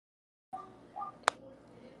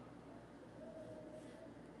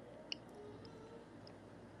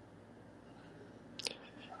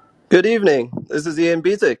Good evening. This is Ian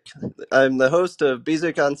Bezic. I'm the host of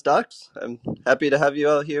Bezic on Stocks. I'm happy to have you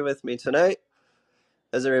all here with me tonight.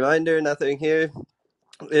 As a reminder, nothing here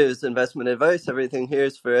is investment advice. Everything here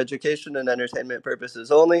is for education and entertainment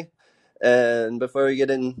purposes only. And before we get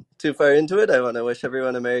in too far into it, I want to wish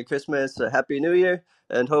everyone a Merry Christmas, a Happy New Year,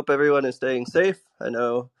 and hope everyone is staying safe. I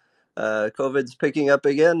know COVID's picking up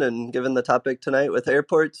again, and given the topic tonight with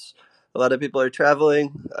airports, a lot of people are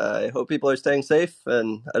traveling. I hope people are staying safe,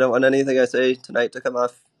 and I don't want anything I say tonight to come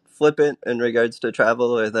off flippant in regards to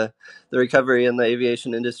travel or the recovery in the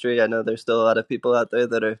aviation industry. I know there's still a lot of people out there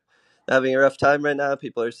that are having a rough time right now.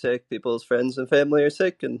 People are sick, people's friends and family are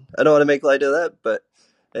sick, and I don't want to make light of that, but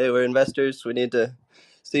hey, we're investors. We need to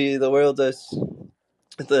see the world as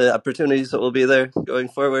the opportunities that will be there going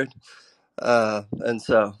forward. And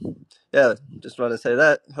so, yeah, just want to say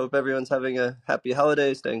that. Hope everyone's having a happy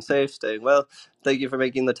holiday, staying safe, staying well. Thank you for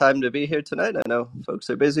making the time to be here tonight. I know folks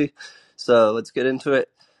are busy, so let's get into it.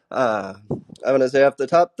 I want to say off the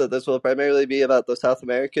top that this will primarily be about the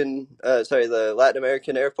the Latin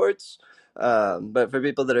American airports. But for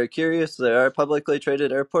people that are curious, there are publicly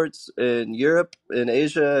traded airports in Europe, in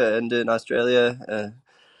Asia, and in Australia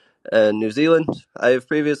and New Zealand. I have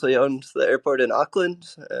previously owned the airport in Auckland,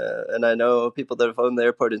 and I know people that have owned the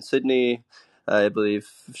airport in Sydney. I believe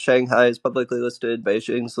Shanghai is publicly listed,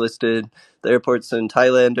 Beijing's listed, the airports in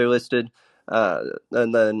Thailand are listed.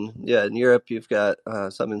 And then, yeah, in Europe, you've got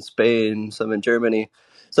some in Spain, some in Germany.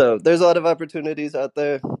 So there's a lot of opportunities out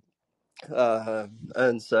there.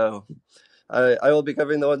 And so I will be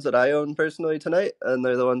covering the ones that I own personally tonight, and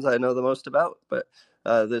they're the ones I know the most about. But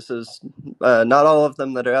this is not all of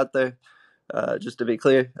them that are out there, just to be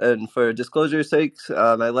clear. And for disclosure's sake,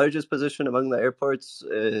 my largest position among the airports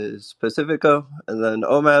is Pacifico, and then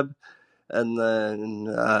OMAB, and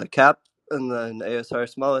then CAP, and then ASR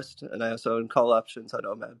smallest. And I also own call options on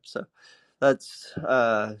OMAB. So that's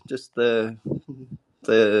just the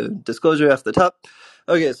disclosure off the top.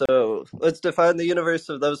 Okay, so let's define the universe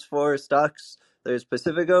of those four stocks. There's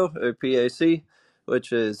Pacifico, or PAC,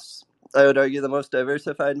 which is, I would argue, the most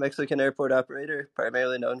diversified Mexican airport operator,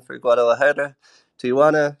 primarily known for Guadalajara,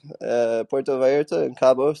 Tijuana, Puerto Vallarta, and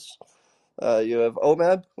Cabos. You have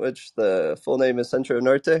OMAB, which the full name is Centro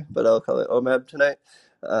Norte, but I'll call it OMAB tonight.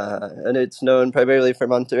 And it's known primarily for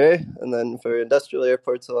Monterrey, and then for industrial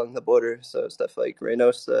airports along the border, so stuff like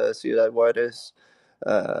Reynosa, Ciudad Juarez,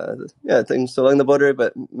 things along the border,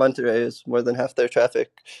 but Monterrey is more than half their traffic.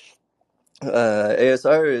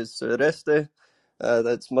 ASR is Sureste,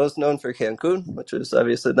 that's most known for Cancun, which is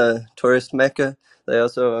obviously the tourist mecca. They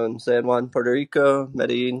also own San Juan, Puerto Rico,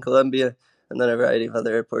 Medellin, Colombia, and then a variety of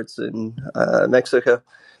other airports in Mexico.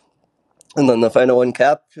 And then the final one,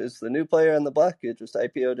 CAP, is the new player on the block. It just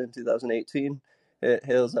IPO'd in 2018. It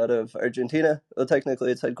hails out of Argentina. Well,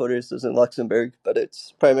 technically, its headquarters is in Luxembourg, but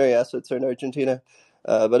its primary assets are in Argentina.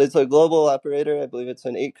 But it's a global operator. I believe it's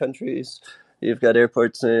in 8 countries. You've got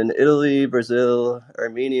airports in Italy, Brazil,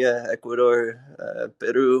 Armenia, Ecuador,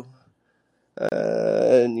 Peru,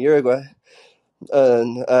 and Uruguay.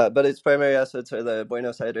 But its primary assets are the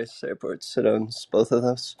Buenos Aires airports. It owns both of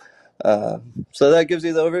those. So that gives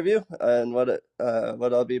you the overview and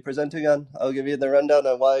what I'll be presenting on. I'll give you the rundown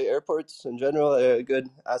on why airports in general are a good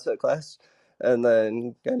asset class, and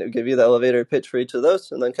then kind of give you the elevator pitch for each of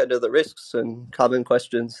those, and then kind of the risks and common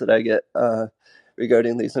questions that I get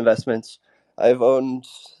regarding these investments. I've owned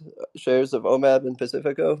shares of OMAB and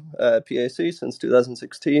Pacifico, PAC, since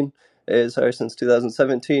 2016, ASR since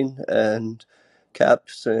 2017, and CAP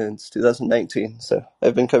since 2019. So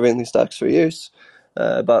I've been covering these stocks for years.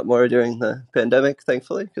 Bought more during the pandemic,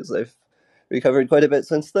 thankfully, because they've recovered quite a bit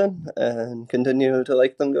since then, and continue to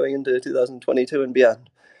like them going into 2022 and beyond.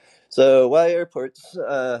 So why airports?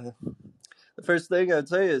 The first thing I'd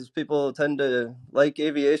say is people tend to like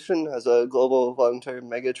aviation as a global long-term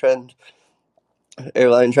megatrend.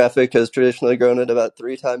 Airline traffic has traditionally grown at about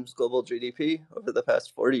 3 times global GDP over the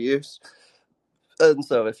past 40 years. And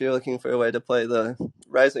so if you're looking for a way to play the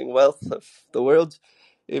rising wealth of the world,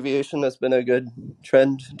 aviation has been a good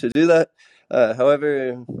trend to do that.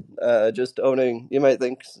 However, just owning, you might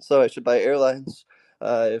think, so I should buy airlines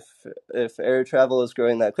if air travel is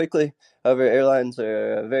growing that quickly. However, airlines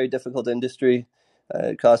are a very difficult industry.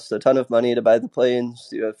 It costs a ton of money to buy the planes.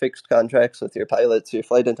 You have fixed contracts with your pilots, your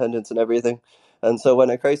flight attendants, and everything. And so when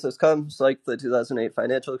a crisis comes, like the 2008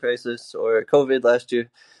 financial crisis or COVID last year,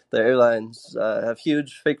 the airlines have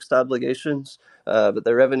huge fixed obligations, but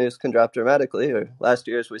their revenues can drop dramatically, or last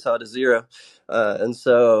year, as we saw, to zero. And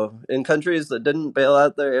so in countries that didn't bail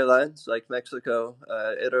out their airlines, like Mexico,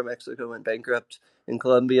 Aeromexico went bankrupt. In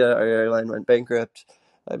Colombia, our airline went bankrupt.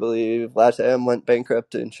 I believe LATAM went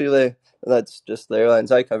bankrupt in Chile, and that's just the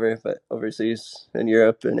airlines I cover. But overseas in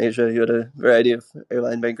Europe and Asia, you had a variety of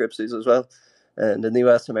airline bankruptcies as well. And in the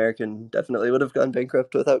US, American definitely would have gone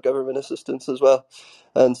bankrupt without government assistance as well.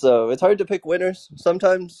 And so it's hard to pick winners.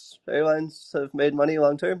 Sometimes airlines have made money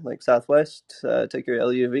long term, like Southwest, ticker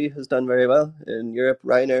LUV, has done very well. In Europe,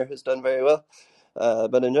 Ryanair has done very well.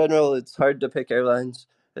 But in general, it's hard to pick airlines.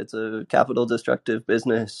 It's a capital destructive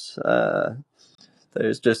business.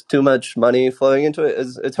 There's just too much money flowing into it.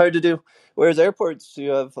 It's hard to do. Whereas airports,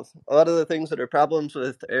 you have a lot of the things that are problems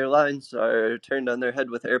with airlines are turned on their head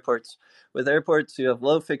with airports. With airports, you have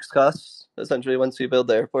low fixed costs. Essentially, once you build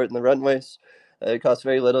the airport and the runways, it costs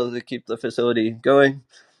very little to keep the facility going.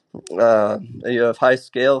 You have high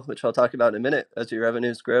scale, which I'll talk about in a minute. As your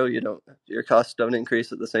revenues grow, your costs don't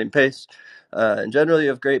increase at the same pace. And generally, you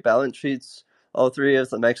have great balance sheets. All three of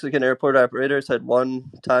the Mexican airport operators had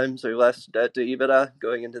 1x or less debt to EBITDA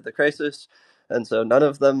going into the crisis, and so none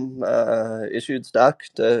of them issued stock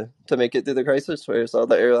to make it through the crisis. Whereas all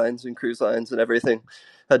the airlines and cruise lines and everything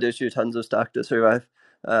had to issue tons of stock to survive.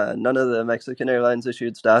 None of the Mexican airlines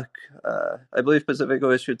issued stock. I believe Pacifico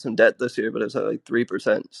issued some debt this year, but it was at like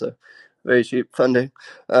 3%, so very cheap funding.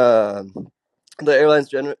 The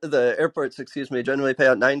airports, generally pay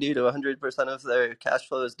out 90 to 100% of their cash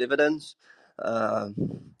flow as dividends.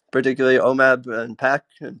 Particularly OMAB and PAC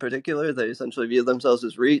in particular, they essentially view themselves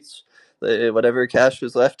as REITs. Whatever cash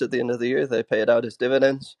is left at the end of the year, they pay it out as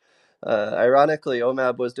dividends. Ironically,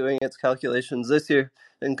 OMAB was doing its calculations this year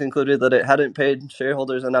and concluded that it hadn't paid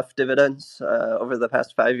shareholders enough dividends over the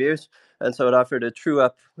past 5 years, and so it offered a true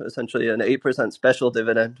up, essentially an 8% special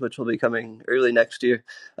dividend, which will be coming early next year,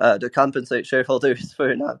 to compensate shareholders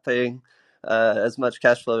for not paying as much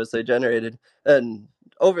cash flow as they generated. And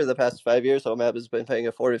over the past 5 years, OMAB has been paying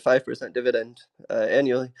a 4 to 5% dividend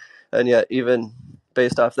annually, and yet even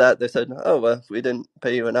based off that, they said, "Oh well, we didn't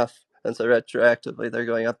pay you enough," and so retroactively they're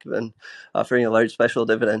going up and offering a large special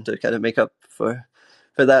dividend to kind of make up for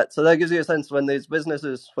that. So that gives you a sense when these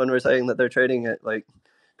businesses, when we're saying that they're trading at like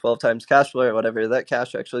 12 times cash flow or whatever, that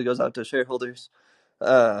cash actually goes out to shareholders.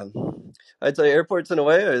 I'd say airports in a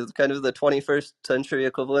way are kind of the 21st century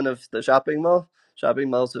equivalent of the shopping mall.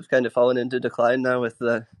 Shopping malls have kind of fallen into decline now with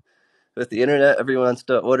the internet. Everyone wants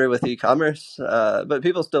to order with e-commerce, but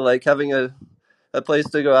people still like having a place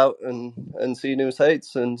to go out and see new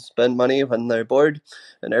sights and spend money when they're bored.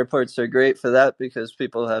 And airports are great for that because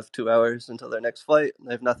people have 2 hours until their next flight and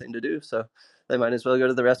they have nothing to do. So they might as well go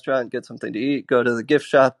to the restaurant, get something to eat, go to the gift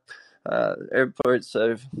shop. Airports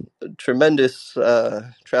have tremendous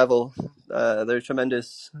travel. They're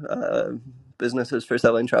tremendous businesses for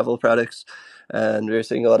selling travel products. And we're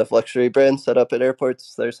seeing a lot of luxury brands set up at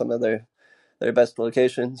airports. They're some of their best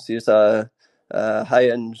locations. You saw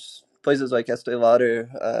high-end places like Estee Lauder,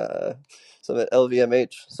 some at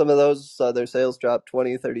LVMH. Some of those saw their sales drop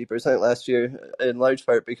 20-30% last year, in large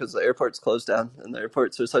part because the airports closed down, and the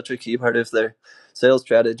airports are such a key part of their sales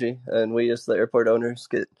strategy. And we, as the airport owners,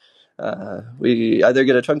 we either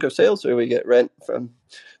get a chunk of sales or we get rent from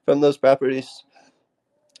those properties.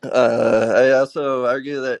 I also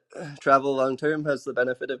argue that travel long term has the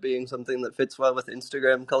benefit of being something that fits well with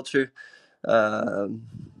Instagram culture. Um,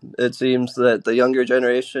 it seems that the younger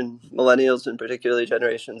generation, millennials and particularly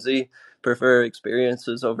Generation Z, prefer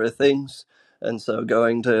experiences over things. And so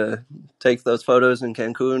going to take those photos in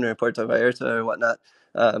Cancun or Puerto Vallarta or whatnot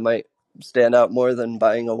might stand out more than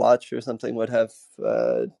buying a watch or something would have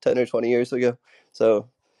 10 or 20 years ago. So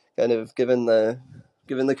kind of given the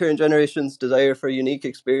current generation's desire for unique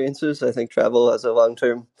experiences, I think travel has a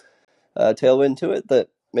long-term tailwind to it that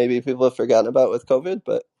maybe people have forgotten about with COVID.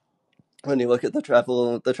 But when you look at the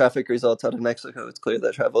traffic results out of Mexico, it's clear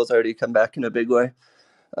that travel has already come back in a big way.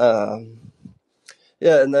 Um,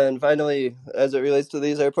 yeah, and then finally, as it relates to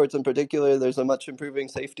these airports in particular, there's a much improving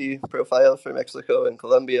safety profile for Mexico and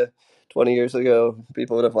Colombia. 20 years ago,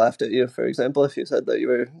 people would have laughed at you, for example, if you said that you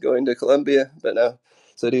were going to Colombia, but now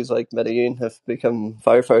cities like Medellin have become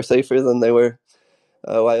far, far safer than they were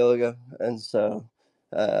a while ago. And so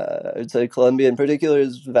I'd say Colombia in particular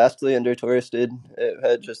is vastly under touristed. It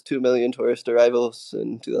had just 2 million tourist arrivals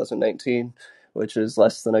in 2019, which is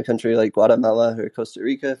less than a country like Guatemala or Costa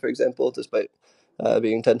Rica, for example, despite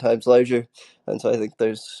being 10 times larger. And so I think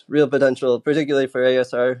there's real potential, particularly for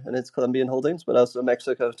ASR and its Colombian holdings, but also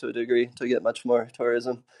Mexico to a degree, to get much more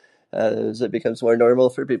tourism as it becomes more normal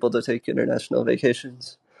for people to take international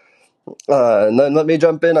vacations. And then let me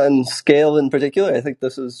jump in on scale in particular. I think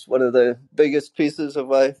this is one of the biggest pieces of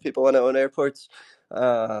why people want to own airports.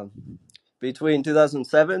 Between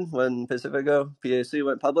 2007, when Pacifico PAC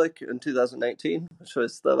went public, and 2019, which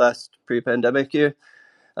was the last pre-pandemic year,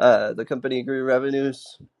 The company grew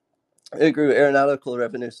aeronautical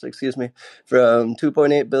revenues, from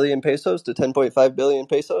 2.8 billion pesos to 10.5 billion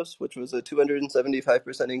pesos, which was a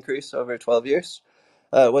 275% increase over 12 years.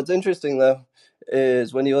 What's interesting, though,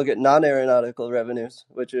 is when you look at non-aeronautical revenues,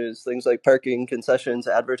 which is things like parking, concessions,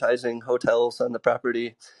 advertising, hotels on the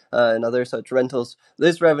property, and other such rentals,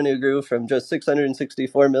 this revenue grew from just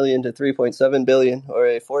 664 million to 3.7 billion, or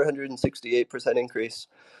a 468% increase.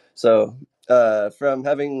 So from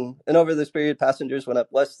having, and over this period, passengers went up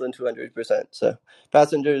less than 200%. So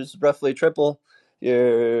passengers roughly triple,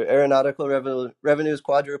 your aeronautical revenues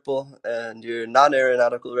quadruple, and your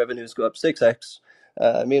non-aeronautical revenues go up 6x.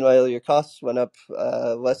 Meanwhile, your costs went up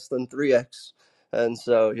less than 3x. And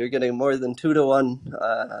so you're getting more than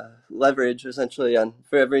 2-to-1 leverage, essentially, on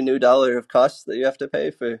for every new dollar of costs that you have to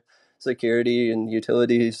pay for security and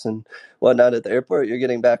utilities and whatnot at the airport. You're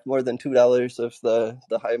getting back more than $2 of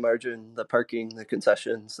the high margin, the parking, the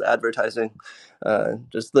concessions, the advertising.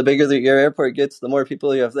 Just the bigger your airport gets, the more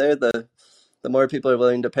people you have there, the more people are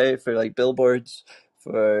willing to pay for like billboards,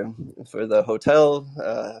 for the hotel.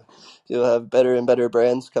 You'll have better and better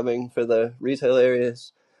brands coming for the retail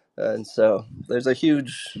areas, and so there's a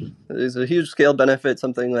huge scale benefit.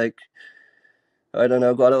 Something like, I don't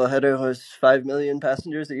know, Guadalajara was 5 million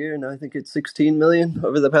passengers a year, and now I think it's 16 million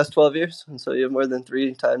over the past 12 years. And so you have more than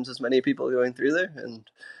 3 times as many people going through there, and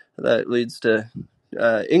that leads to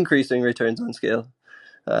increasing returns on scale.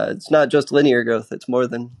 It's not just linear growth, it's more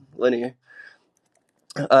than linear.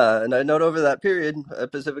 And I note over that period,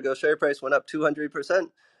 Pacifico's share price went up 200%.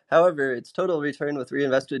 However, its total return with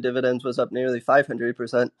reinvested dividends was up nearly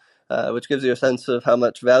 500%, which gives you a sense of how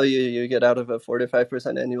much value you get out of a 4 to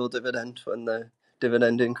 5% annual dividend when the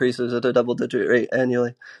dividend increases at a double-digit rate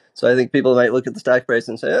annually. So I think people might look at the stock price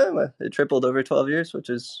and say, well, it tripled over 12 years, which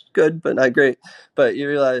is good, but not great. But you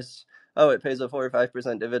realize, it pays a 4 or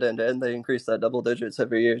 5% dividend, and they increase that double digits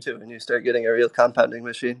every year too, and you start getting a real compounding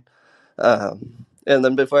machine. And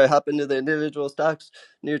then before I hop into the individual stocks,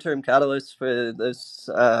 near-term catalysts for this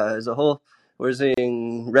as a whole, we're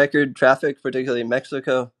seeing record traffic, particularly in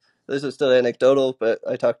Mexico. This is still anecdotal, but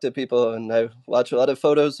I talk to people and I watch a lot of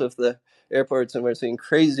photos of the airports, and we're seeing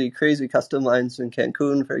crazy custom lines in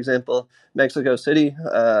Cancun, for example. Mexico City,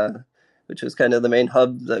 which is kind of the main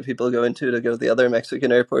hub that people go into to go to the other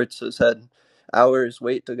Mexican airports, has had hours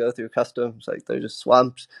wait to go through customs. Like, they're just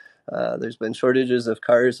swamped. There's been shortages of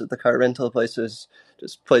cars at the car rental places,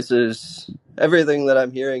 everything that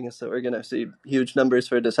I'm hearing is that we're going to see huge numbers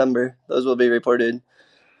for December. Those will be reported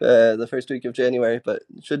the first week of January, but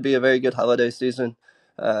it should be a very good holiday season.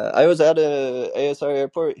 I was at a ASR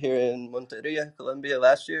airport here in Monteria, Colombia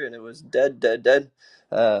last year, and it was dead.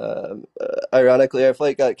 Ironically, our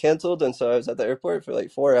flight got canceled, and so I was at the airport for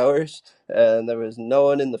like 4 hours, and there was no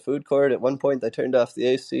one in the food court. At one point, they turned off the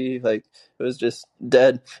AC. Like, it was just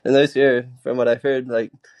dead. And this year, from what I've heard,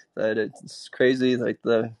 like, that it's crazy. Like,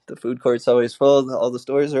 the food court's always full. All the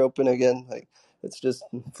stores are open again. Like, it's just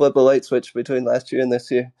flip a light switch between last year and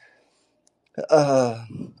this year. Yeah,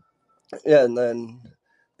 and then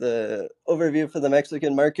the overview for the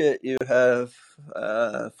Mexican market, you have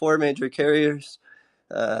 4 major carriers.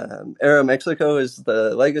 Aeromexico is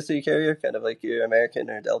the legacy carrier, kind of like your American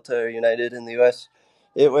or Delta or United in the U.S.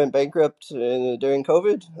 It went bankrupt during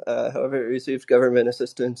COVID. However, it received government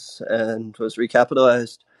assistance and was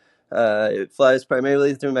recapitalized. It flies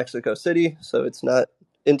primarily through Mexico City, so it's not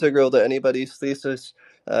integral to anybody's thesis,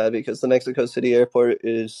 because the Mexico City airport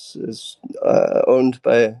is owned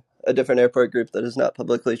by a different airport group that is not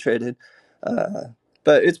publicly traded.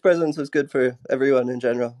 But its presence is good for everyone in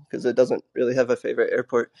general because it doesn't really have a favorite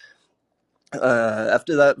airport.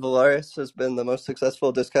 After that, Volaris has been the most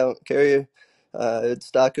successful discount carrier. Its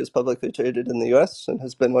stock is publicly traded in the U.S. and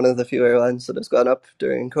has been one of the few airlines that has gone up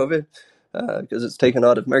during COVID because it's taken a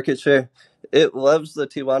lot of market share. It loves the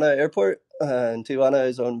Tijuana airport, and Tijuana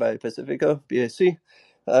is owned by Pacifico, BAC.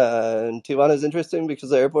 And Tijuana is interesting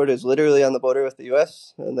because the airport is literally on the border with the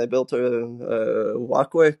U.S., and they built a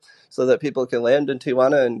walkway so that people can land in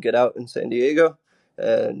Tijuana and get out in San Diego.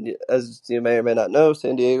 And as you may or may not know,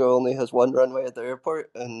 San Diego only has 1 runway at the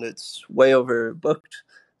airport, and it's way overbooked.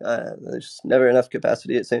 There's never enough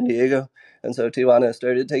capacity at San Diego. And so Tijuana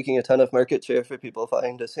started taking a ton of market share for people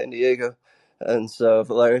flying to San Diego. And so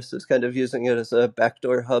Volaris is kind of using it as a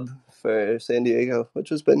backdoor hub for San Diego, which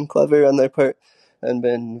has been clever on their part and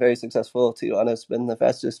been very successful. Tijuana's been the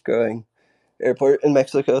fastest growing airport in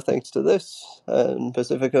Mexico thanks to this, and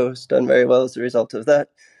Pacifico has done very well as a result of that.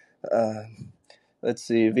 Let's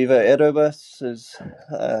see, Viva Aerobus is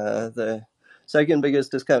the second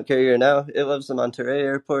biggest discount carrier now. It loves the Monterrey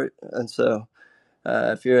airport, and so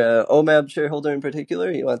If you're a OMAB shareholder in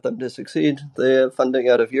particular, you want them to succeed. They have funding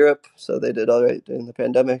out of Europe, so they did all right during the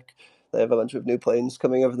pandemic. They have a bunch of new planes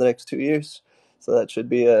coming over the next 2 years, so that should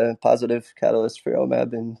be a positive catalyst for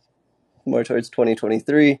OMAB in more towards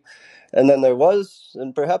 2023. And then there was,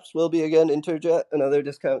 and perhaps will be again, Interjet, another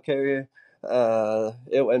discount carrier.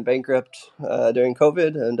 It went bankrupt during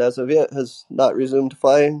COVID, and as of yet has not resumed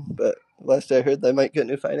flying. But last I heard, they might get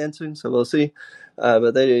new financing, so we'll see.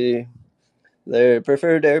 But their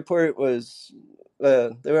preferred airport was.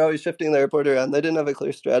 They were always shifting the airport around. They didn't have a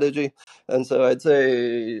clear strategy. And so I'd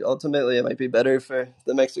say ultimately it might be better for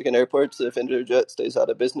the Mexican airports if Interjet stays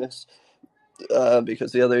out of business,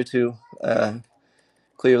 because the other two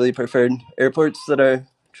clearly preferred airports that are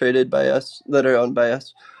traded by us, that are owned by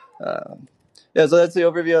us. Yeah, so that's the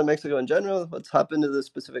overview on Mexico in general. What's happened to the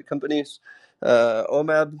specific companies?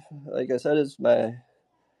 OMAB, like I said,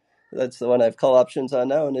 that's the one I have call options on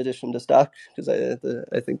now in addition to stock, because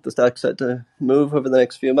I think the stock's set to move over the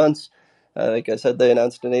next few months. Like I said, they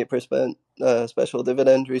announced an 8% special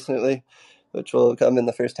dividend recently, which will come in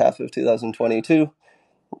the first half of 2022.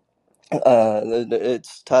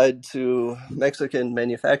 It's tied to Mexican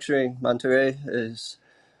manufacturing. Monterrey is,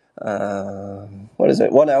 what is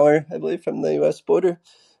it, 1 hour, I believe, from the U.S. border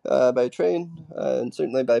by train and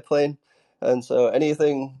certainly by plane. And so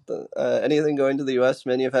anything going to the U.S.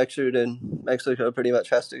 manufactured in Mexico pretty much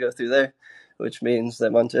has to go through there, which means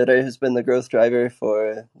that Monterrey has been the growth driver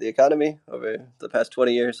for the economy over the past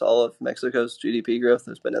 20 years. All of Mexico's GDP growth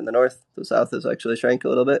has been in the north. The south has actually shrank a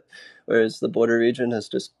little bit, whereas the border region has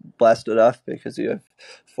just blasted off because you have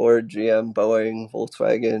Ford, GM, Boeing,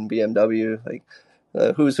 Volkswagen, BMW, like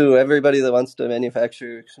who's who, everybody that wants to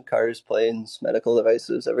manufacture cars, planes, medical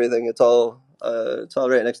devices, everything. It's all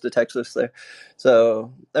right next to Texas there.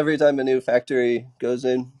 So every time a new factory goes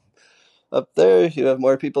in up there, you have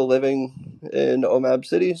more people living in OMAB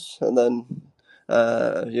cities, and then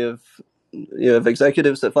you have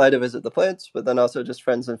executives that fly to visit the plants, but then also just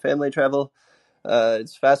friends and family travel.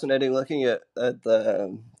 It's fascinating looking at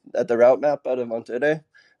the route map out of Monterrey.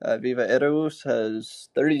 Viva Aerobus has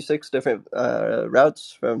 36 different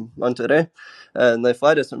routes from Monterrey, and they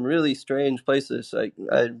fly to some really strange places. Like,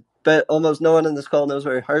 I bet almost no one in this call knows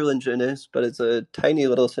where Harlingen is, but it's a tiny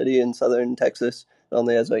little city in southern Texas. It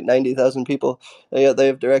only has like 90,000 people, and yet they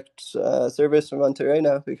have direct service from Monterrey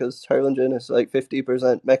now because Harlingen is like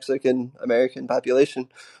 50% Mexican American population,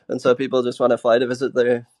 and so people just want to fly to visit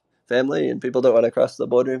their family, and people don't want to cross the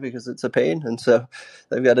border because it's a pain, and so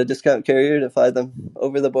they've got a discount carrier to fly them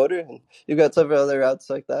over the border. And you've got several other routes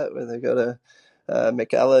like that where they go to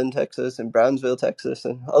McAllen, Texas, and Brownsville, Texas,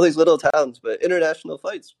 and all these little towns, but international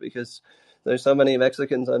flights because there's so many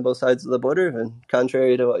Mexicans on both sides of the border. And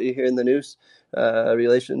contrary to what you hear in the news,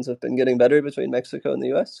 relations have been getting better between Mexico and the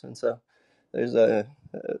U.S. And so there's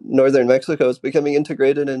northern Mexico is becoming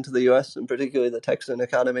integrated into the U.S. and particularly the Texan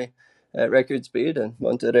economy at record speed. And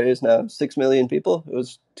Monterrey is now 6 million people. It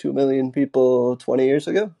was 2 million people 20 years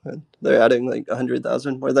ago, and they're adding like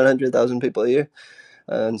 100,000, more than 100,000 people a year.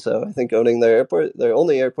 And so I think owning their airport, their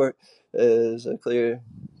only airport, is a clear,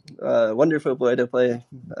 wonderful way to play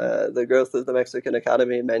the growth of the Mexican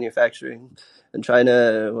economy and manufacturing. In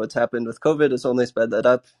China, what's happened with COVID has only sped that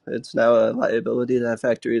up. It's now a liability to have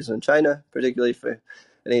factories in China, particularly for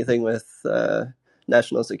anything with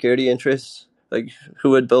national security interests. Like,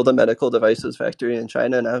 who would build a medical devices factory in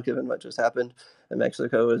China now, given what just happened? And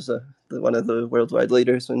Mexico is one of the worldwide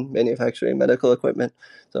leaders in manufacturing medical equipment.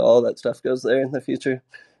 So all that stuff goes there in the future.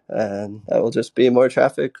 And that will just be more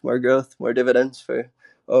traffic, more growth, more dividends for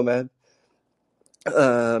OMAB.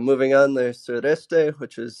 Moving on, there's Sureste,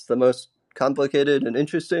 which is the most complicated and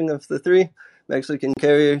interesting of the three Mexican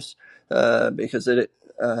carriers, because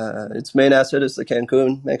its main asset is the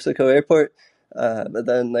Cancun, Mexico airport. But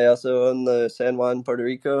then they also own the San Juan, Puerto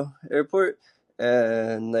Rico airport,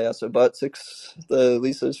 and they also bought the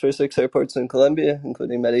leases for 6 airports in Colombia,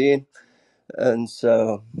 including Medellin. And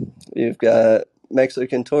so you've got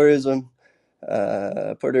Mexican tourism,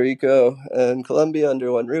 Puerto Rico, and Colombia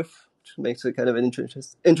under one roof, which makes it kind of an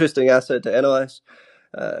interesting asset to analyze.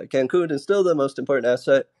 Cancun is still the most important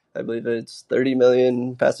asset. I believe it's 30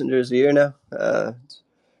 million passengers a year now.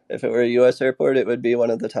 If it were a U.S. airport, it would be one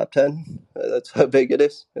of the top 10. That's how big it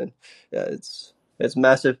is. And yeah, it's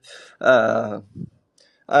massive. I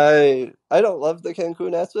don't love the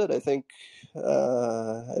Cancun asset. I think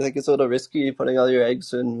it's a little risky putting all your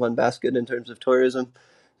eggs in one basket in terms of tourism,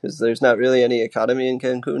 because there's not really any economy in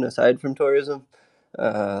Cancun aside from tourism.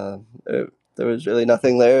 There was really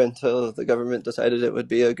nothing there until the government decided it would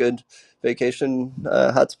be a good vacation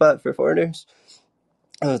hotspot for foreigners.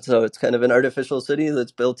 So it's kind of an artificial city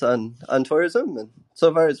that's built on tourism, and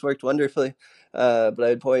so far it's worked wonderfully. But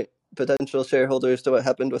I'd point potential shareholders to what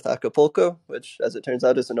happened with Acapulco, which, as it turns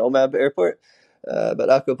out, is an OMAB airport. But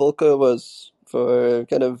Acapulco was for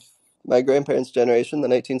kind of my grandparents' generation, the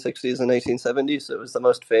 1960s and 1970s. It was the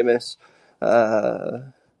most famous.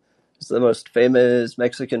 It's the most famous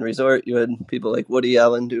Mexican resort. You had people like Woody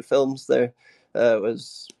Allen do films there. It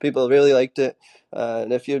was people really liked it.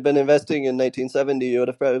 And if you'd been investing in 1970, you would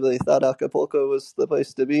have probably thought Acapulco was the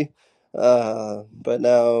place to be. But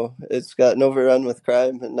now it's gotten overrun with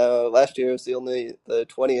crime, and now last year was the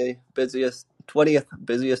 20th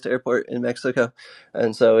busiest airport in Mexico.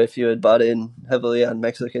 And so if you had bought in heavily on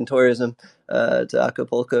Mexican tourism to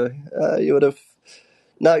Acapulco, you would have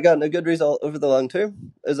not gotten a good result over the long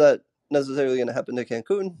term. Is that necessarily going to happen to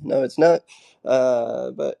Cancun? No, it's not.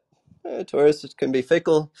 But tourists can be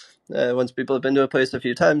fickle. Once people have been to a place a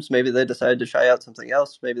few times, maybe they decide to try out something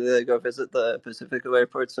else. Maybe they go visit the Pacifico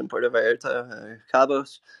airports in Puerto Vallarta or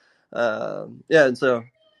Cabos. And so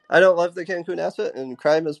I don't love the Cancun asset, and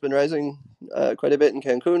crime has been rising quite a bit in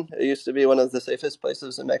Cancun. It used to be one of the safest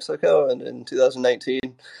places in Mexico, and in 2019,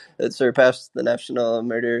 it surpassed the national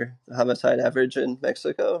murder homicide average in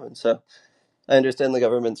Mexico. And so I understand the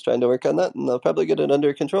government's trying to work on that, and they'll probably get it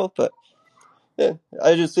under control. But yeah,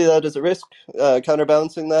 I just see that as a risk.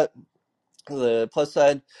 Counterbalancing that, the plus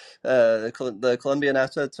side, the Colombian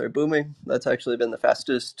assets are booming. That's actually been the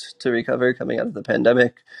fastest to recover coming out of the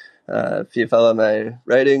pandemic. If you follow my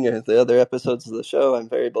writing or the other episodes of the show, I'm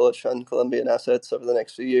very bullish on Colombian assets over the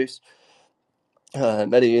next few years.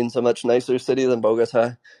 Medellin's a much nicer city than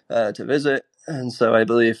Bogota to visit, and so I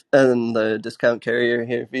believe, and the discount carrier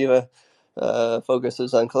here, Viva,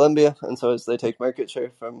 focuses on Colombia, and so as they take market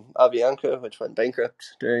share from Avianca, which went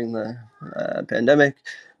bankrupt during the pandemic,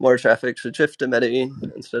 more traffic should shift to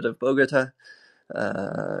Medellin instead of Bogota.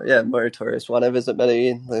 More tourists want to visit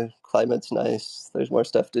Medellin. The climate's nice. There's more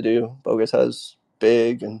stuff to do. Bogota's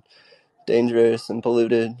big and dangerous and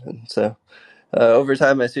polluted, and so over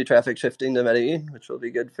time I see traffic shifting to Medellin, which will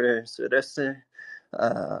be good for Sureste.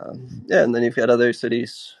 And then you've got other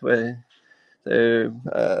cities where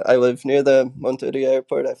I live near the Monteria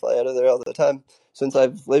airport. I fly out of there all the time. Since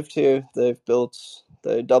I've lived here, they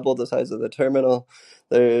doubled the size of the terminal.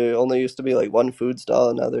 There only used to be like one food stall,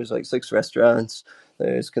 and now there's like 6 restaurants.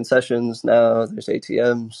 There's concessions now. There's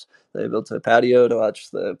ATMs. They built a patio to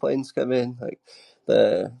watch the planes come in.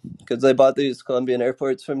 Because they bought these Colombian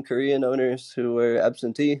airports from Korean owners who were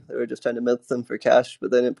absentee. They were just trying to milk them for cash,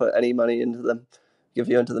 but they didn't put any money into them. If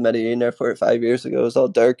you went to the Medellin airport 5 years ago, it was all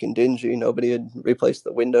dark and dingy. Nobody had replaced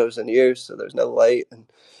the windows in years, so there's no light, and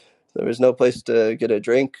there was no place to get a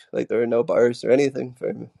drink. Like, there were no bars or anything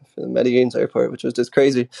for the Medellin's airport, which was just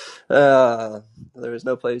crazy. There was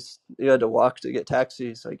no place. You had to walk to get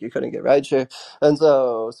taxis. Like, you couldn't get rideshare. And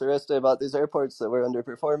so Sureste bought these airports that were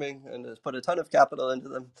underperforming and has put a ton of capital into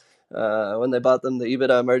them. When they bought them, the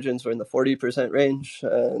EBITDA margins were in the 40% range,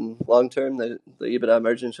 and long term, the EBITDA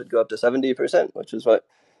margin should go up to 70%, which is what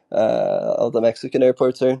all the Mexican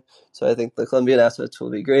airports are. So I think the Colombian assets will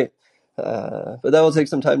be great. But that will take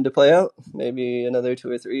some time to play out, maybe another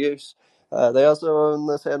 2 or 3 years. They also own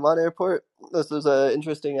the San Juan airport. This is an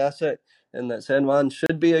interesting asset in that San Juan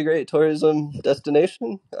should be a great tourism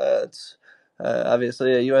destination. It's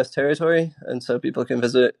obviously a U.S. territory, and so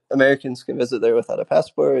Americans can visit there without a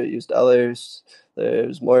passport, use dollars.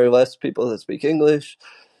 There's more or less people that speak English.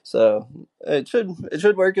 So it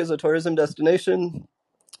should work as a tourism destination.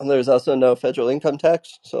 And there's also no federal income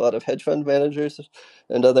tax, so a lot of hedge fund managers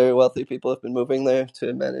and other wealthy people have been moving there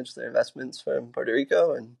to manage their investments from Puerto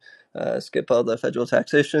Rico and skip all the federal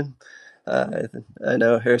taxation. I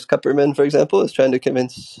know Harris Kupperman, for example, is trying to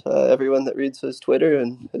convince everyone that reads his Twitter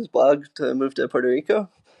and his blog to move to Puerto Rico.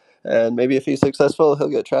 And maybe if he's successful, he'll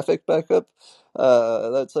get traffic back up.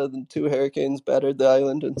 That said, 2 hurricanes battered the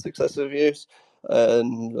island in successive years,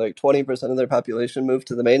 and like 20% of their population moved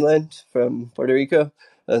to the mainland from Puerto Rico.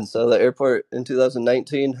 And so the airport in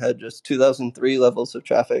 2019 had just 2003 levels of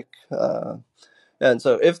traffic. And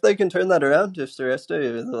so if they can turn that around, if Sureste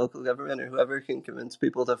or the local government or whoever can convince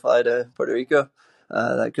people to fly to Puerto Rico,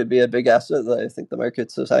 that could be a big asset that I think the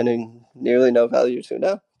market's assigning nearly no value to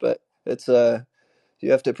now. But it's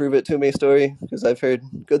you have to prove it to me story, because I've heard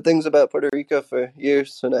good things about Puerto Rico for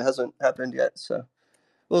years and it hasn't happened yet. So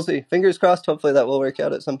we'll see. Fingers crossed. Hopefully that will work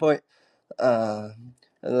out at some point.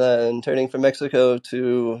 And then turning from Mexico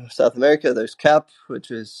to South America, there's CAP,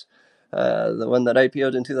 which is the one that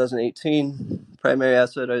IPO'd in 2018. primary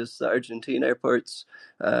asset is the Argentine airports,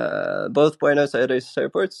 both Buenos Aires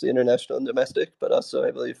airports, the international and domestic, but also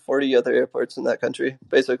I believe 40 other airports in that country.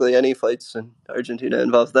 Basically, any flights in Argentina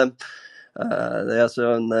involve them. They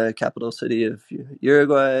also own the capital city of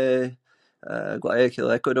Uruguay,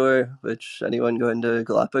 Guayaquil, Ecuador, which anyone going to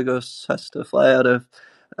Galapagos has to fly out of.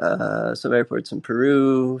 Some airports in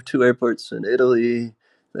Peru, 2 airports in Italy,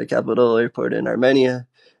 the capital airport in Armenia,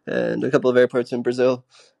 and a couple of airports in Brazil.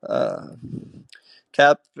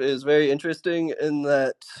 CAP is very interesting in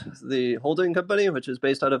that the holding company, which is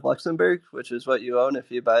based out of Luxembourg, which is what you own if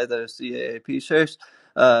you buy the CAAP shares,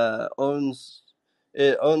 owns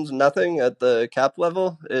nothing at the CAP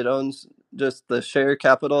level. It owns just the share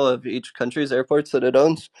capital of each country's airports that it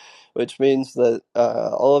owns, which means that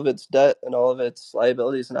all of its debt and all of its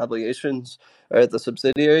liabilities and obligations are at the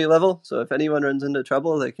subsidiary level. So if anyone runs into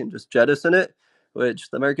trouble, they can just jettison it, which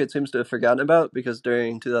the market seems to have forgotten about because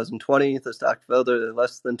during 2020, the stock fell to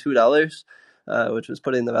less than $2, which was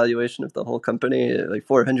putting the valuation of the whole company at like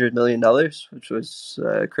 $400 million, which was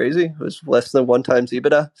crazy. It was less than 1 times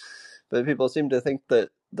EBITDA. But people seem to think that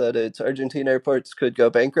its Argentine airports could go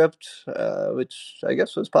bankrupt, which I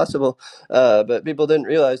guess was possible. But people didn't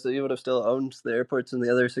realize that you would have still owned the airports in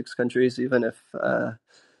the other 6 countries, even if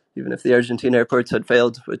the Argentine airports had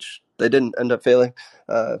failed, which they didn't end up failing.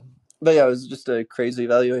 But yeah, it was just a crazy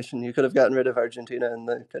valuation. You could have gotten rid of Argentina, and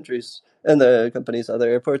the company's other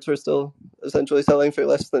airports were still essentially selling for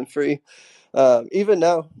less than free. Even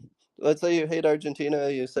now, let's say you hate Argentina,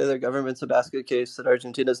 you say their government's a basket case, that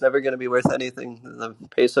Argentina's never going to be worth anything, the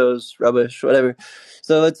peso's rubbish, whatever.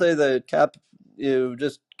 So let's say the CAP, you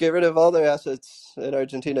just get rid of all their assets in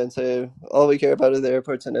Argentina and say all we care about are the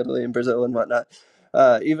airports in Italy and Brazil and whatnot.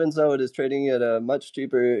 Even so, it is trading at a much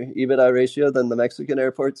cheaper EBITDA ratio than the Mexican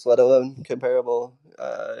airports, let alone comparable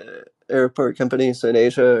airport companies in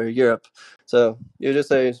Asia or Europe. So you just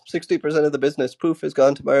say 60% of the business, poof, is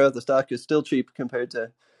gone tomorrow. The stock is still cheap compared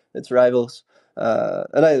to its rivals.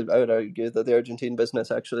 And I would argue that the Argentine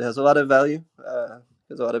business actually has a lot of value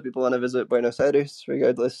because a lot of people want to visit Buenos Aires,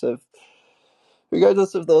 regardless of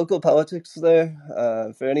the local politics there.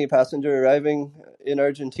 For any passenger arriving in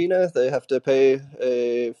Argentina, they have to pay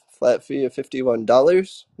a flat fee of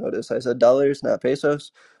 $51. Notice I said dollars, not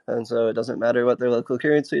pesos. And so it doesn't matter what their local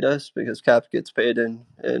currency does because CAP gets paid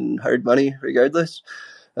in hard money regardless.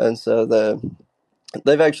 And so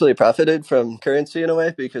they've actually profited from currency in a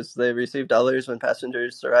way because they receive dollars when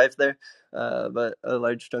passengers arrive there. But a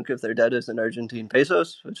large chunk of their debt is in Argentine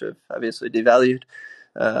pesos, which have obviously devalued.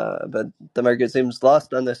 But the market seems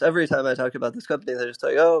lost on this. Every time I talk about this company, they're just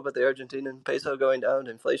like, oh, but the Argentine peso going down,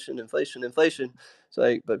 inflation. It's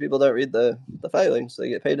like, but people don't read the filings. They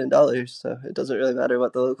get paid in dollars, so it doesn't really matter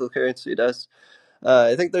what the local currency does.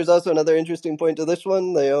 I think there's also another interesting point to this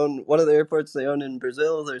one. They own one of the airports they own in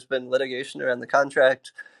Brazil. There's been litigation around the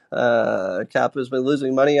contract. CAP has been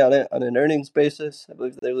losing money on it on an earnings basis. I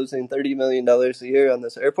believe they're losing $30 million a year on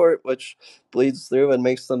this airport, which bleeds through and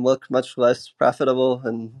makes them look much less profitable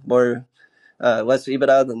and less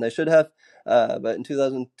EBITDA than they should have. But in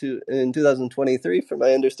 2023, from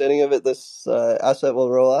my understanding of it, this asset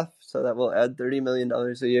will roll off, so that will add $30 million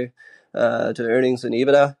a year to earnings and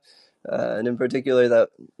EBITDA. And in particular, that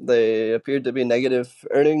they appeared to be negative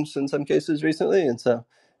earnings in some cases recently, and so,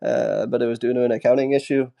 but it was due to an accounting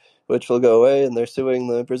issue, which will go away, and they're suing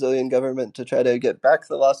the Brazilian government to try to get back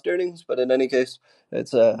the lost earnings. But in any case,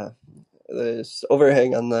 it's this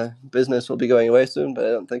overhang on the business will be going away soon, but I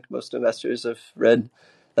don't think most investors have read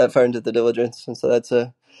that far into the diligence, and so that's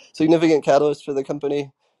a significant catalyst for the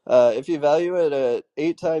company. If you value it at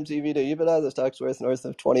 8 times EV to EBITDA, the stock's worth north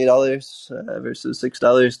of $20 versus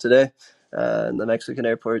 $6 today. And the Mexican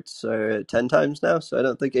airports are at 10 times now, so I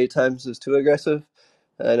don't think 8 times is too aggressive.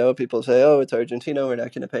 I know people say, oh, it's Argentina, we're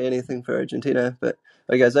not going to pay anything for Argentina. But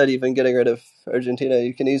like I said, even getting rid of Argentina,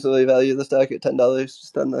 you can easily value the stock at $10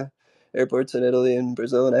 just on the airports in Italy and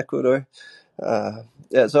Brazil and Ecuador.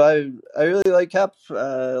 Yeah, so I really like CAP.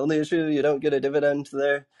 Only issue, you don't get a dividend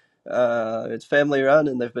there. It's family run,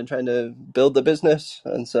 and they've been trying to build the business,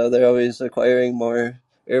 and so they're always acquiring more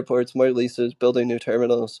airports, more leases, building new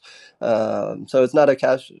terminals. So it's not a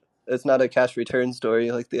cash return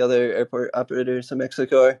story like the other airport operators in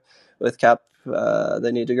Mexico are. With CAP,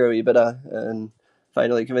 they need to grow EBITDA and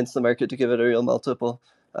finally convince the market to give it a real multiple.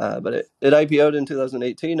 But it IPO'd in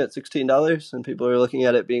 2018 at $16, and people are looking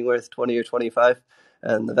at it being worth 20 or 25.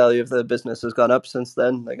 And the value of the business has gone up since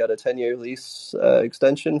then. They got a 10-year lease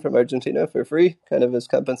extension from Argentina for free, kind of as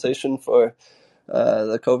compensation for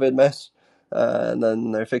the COVID mess. And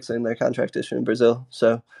then they're fixing their contract issue in Brazil.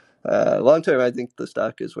 So Long term, I think the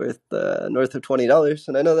stock is worth north of $20,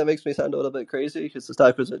 and I know that makes me sound a little bit crazy because the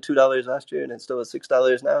stock was at $2 last year and it's still at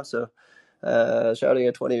 $6 now. So shouting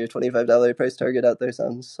a $20 or $25 price target out there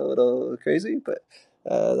sounds a little crazy, but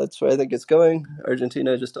that's where I think it's going.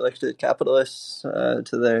 Argentina just elected capitalists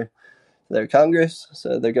to their Congress,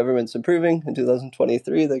 so their government's improving. In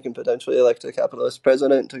 2023, they can potentially elect a capitalist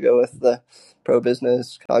president to go with the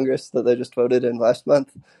pro-business Congress that they just voted in last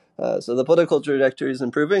month. So the political trajectory is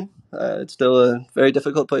improving. It's still a very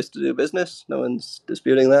difficult place to do business. No one's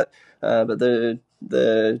disputing that. But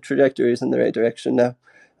the trajectory is in the right direction now.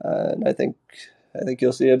 And I think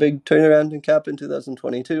you'll see a big turnaround in CAP in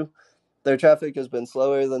 2022. Their traffic has been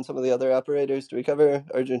slower than some of the other operators to recover.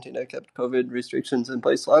 Argentina kept COVID restrictions in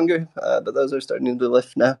place longer, but those are starting to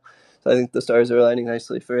lift now. So I think the stars are aligning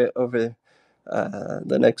nicely for it over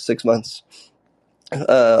the next 6 months.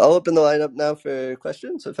 I'll open the lineup now for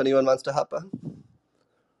questions if anyone wants to hop on.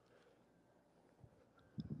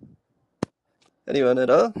 Anyone at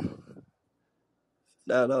all?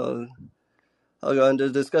 Now I'll go on to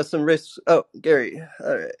discuss some risks. Oh, Gary.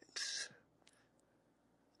 All right.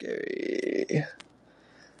 Gary.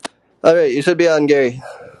 All right, you should be on, Gary.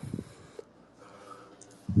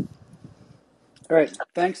 All right.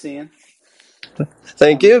 Thanks, Ian.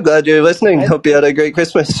 Thank you. Glad you're listening. Hope you had a great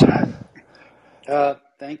Christmas.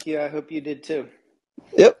 Thank you. I hope you did too.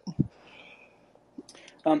 Yep.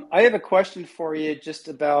 I have a question for you just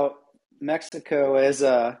about Mexico as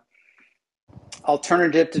a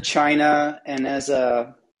alternative to China and as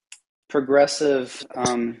a progressive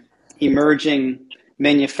emerging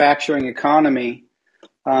manufacturing economy.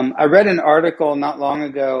 I read an article not long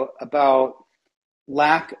ago about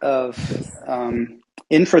lack of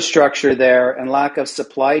infrastructure there and lack of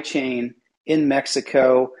supply chain in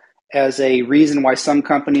Mexico as a reason why some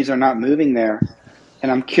companies are not moving there. And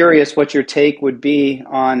I'm curious what your take would be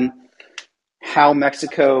on how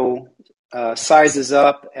Mexico sizes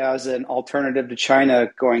up as an alternative to China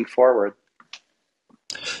going forward.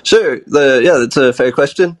 Sure. That's a fair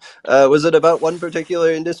question. Was it about one particular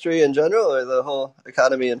industry in general or the whole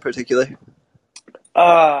economy in particular?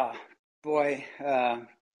 Boy.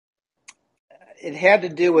 It had to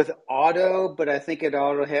do with auto, but I think it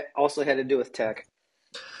also had to do with tech.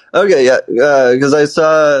 Okay, yeah, because I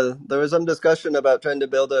saw there was some discussion about trying to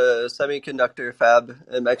build a semiconductor fab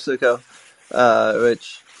in Mexico,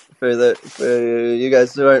 which for you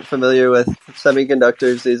guys who aren't familiar with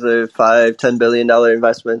semiconductors, these are $5-10 billion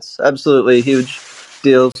investments, absolutely huge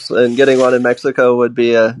deals, and getting one in Mexico would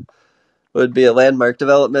be a landmark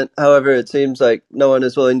development. However, it seems like no one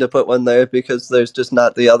is willing to put one there because there's just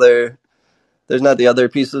not the other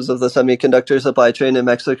pieces of the semiconductor supply chain in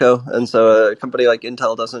Mexico, and so a company like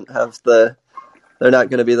Intel doesn't have they're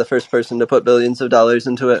not going to be the first person to put billions of dollars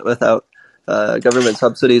into it without government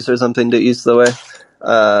subsidies or something to ease the way.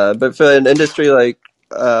 But for an industry like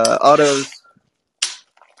autos,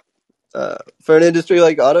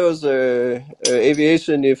 or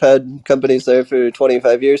aviation, you've had companies there for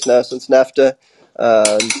 25 years now, since NAFTA.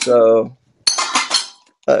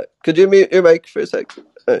 Could you mute your mic for a sec?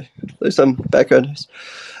 There's some background noise.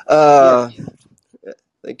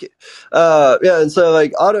 Thank you. And so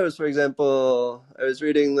like autos, for example, I was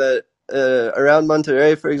reading that around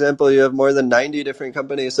Monterrey, for example, you have more than 90 different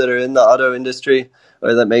companies that are in the auto industry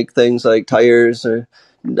or that make things like tires or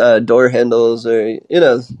door handles or,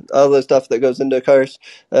 all the stuff that goes into cars.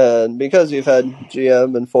 Because you've had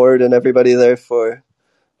GM and Ford and everybody there for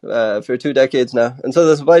 2 decades now. And so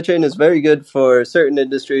the supply chain is very good for certain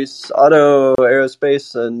industries. Auto,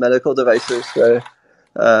 aerospace, and medical devices are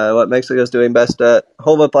what Mexico's doing best at.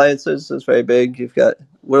 Home appliances is very big. You've got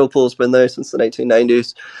Whirlpool's been there since the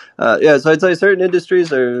 1990s. So I'd say certain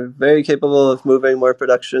industries are very capable of moving more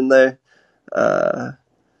production there.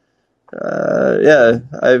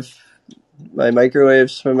 My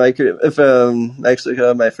microwaves from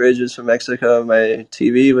Mexico, my fridge is from Mexico, my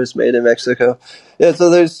TV was made in Mexico. Yeah, so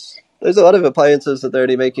there's a lot of appliances that they're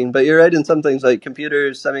already making, but you're right in some things like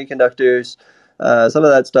computers, semiconductors, some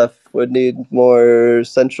of that stuff would need more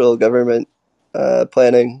central government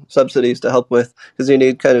planning subsidies to help with, because you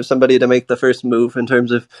need kind of somebody to make the first move in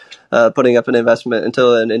terms of putting up an investment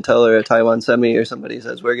until an Intel or a Taiwan Semi or somebody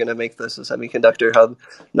says, we're going to make this a semiconductor hub.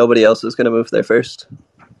 Nobody else is going to move there first.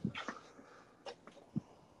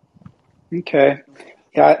 Okay.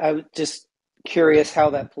 Yeah, I was just curious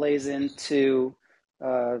how that plays into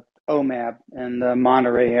OMAB and the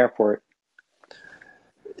Monterrey Airport.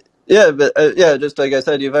 Yeah, but just like I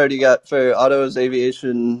said, you've already got for autos,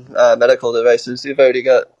 aviation, medical devices, you've already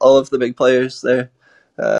got all of the big players there.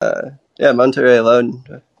 Monterrey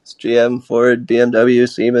alone, it's GM, Ford, BMW,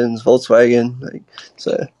 Siemens, Volkswagen.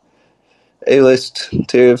 So A-list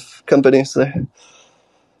tier of companies there.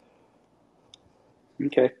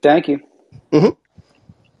 Okay, thank you. Mm-hmm.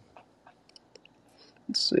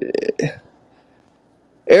 Let's see.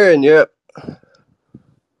 Aaron, you're up.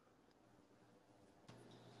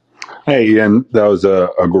 Hey, Ian, that was a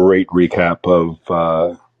great recap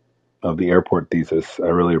of the airport thesis. I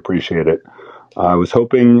really appreciate it. I was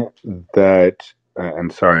hoping that,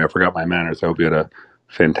 and sorry, I forgot my manners. I hope you had a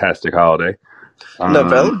fantastic holiday. No Um,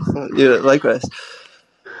 problem. You likewise.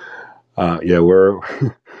 yeah,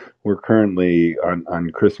 we're currently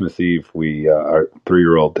on Christmas Eve. Our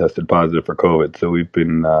 3-year-old tested positive for COVID, so we've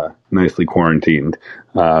been nicely quarantined.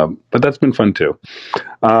 But that's been fun too.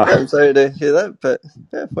 Yeah, I'm sorry to hear that, but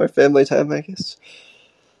yeah, more family time, I guess.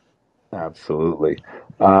 Absolutely.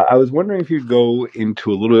 I was wondering if you'd go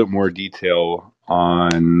into a little bit more detail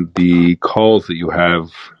on the calls that you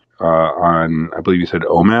have on, I believe you said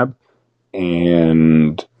OMAB,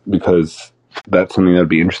 and because that's something that'd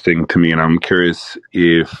be interesting to me, and I'm curious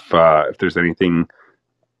if there's anything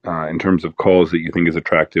in terms of calls that you think is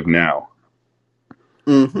attractive now.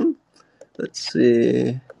 Mm-hmm. Let's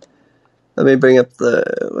see. Let me bring up the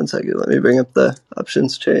 1 second. Let me bring up the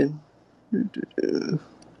options chain.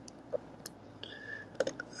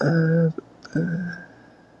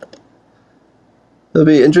 It'll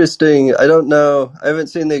be interesting. I don't know. I haven't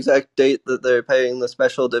seen the exact date that they're paying the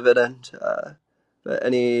special dividend. But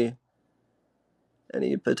any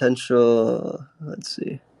potential? Let's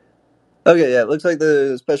see. Okay, yeah, it looks like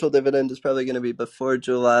the special dividend is probably going to be before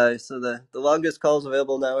July. So the longest calls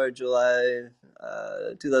available now are July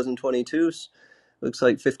 2022. Looks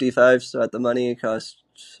like 55. So at the money, it costs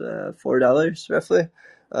 $4 roughly.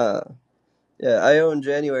 Uh, Yeah, I own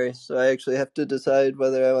January, so I actually have to decide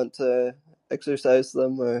whether I want to exercise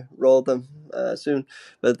them or roll them soon.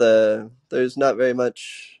 But there's not very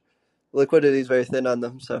much liquidity is very thin on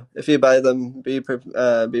them. So if you buy them, be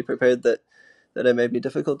prepared that it may be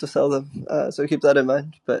difficult to sell them. So keep that in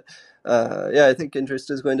mind. But yeah, I think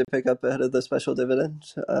interest is going to pick up ahead of the special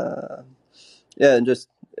dividend. Yeah, and just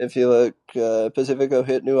if you look, Pacifico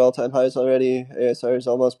hit new all-time highs already. ASR is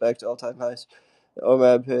almost back to all-time highs.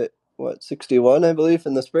 OMAB hit 61, I believe,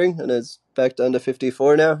 in the spring, and it's back down to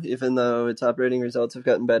 54 now, even though its operating results have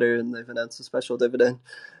gotten better and they've announced a special dividend.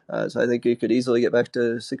 So I think you could easily get back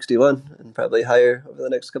to 61 and probably higher over the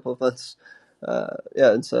next couple of months.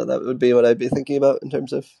 Yeah, and so that would be what I'd be thinking about in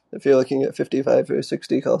terms of if you're looking at 55 or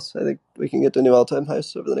 60 calls. I think we can get to new all-time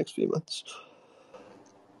highs over the next few months.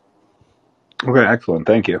 Okay, excellent.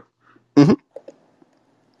 Thank you. Mm-hmm.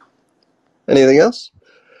 Anything else?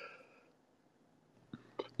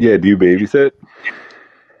 Yeah, do you babysit?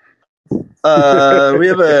 We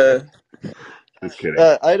have a. Just kidding.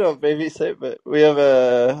 I don't babysit, but we have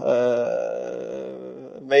a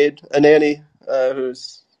maid, a nanny,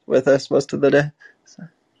 who's with us most of the day. So.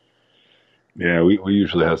 Yeah, we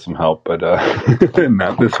usually have some help, but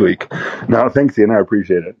not this week. No, thanks, Ian. I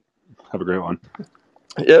appreciate it. Have a great one.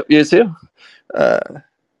 Yep, you too.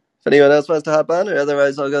 If anyone else wants to hop on, or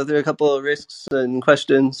otherwise, I'll go through a couple of risks and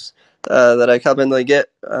questions that I commonly get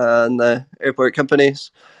on the airport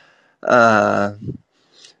companies. Uh,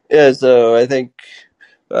 Yeah, so I think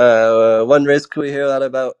one risk we hear a lot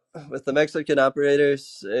about with the Mexican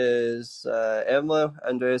operators is AMLO,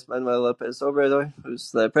 Andres Manuel Lopez Obrador,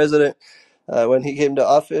 who's the president. When he came to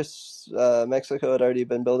office, Mexico had already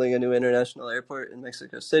been building a new international airport in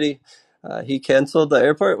Mexico City. He canceled the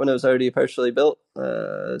airport when it was already partially built,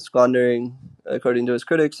 squandering, according to his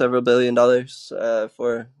critics, several $billions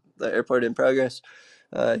for the airport in progress.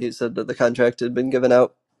 He said that the contract had been given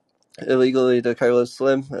out illegally to Carlos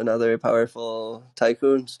Slim and other powerful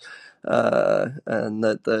tycoons, and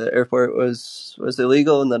that the airport was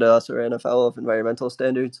illegal and that it also ran afoul of environmental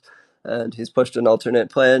standards. And he's pushed an alternate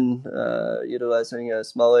plan, utilizing a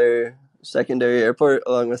smaller secondary airport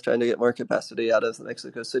along with trying to get more capacity out of the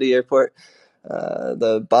Mexico City airport.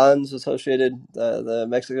 The bonds associated, the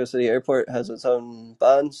Mexico City airport has its own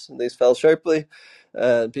bonds, and these fell sharply.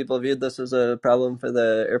 People viewed this as a problem for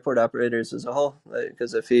the airport operators as a whole,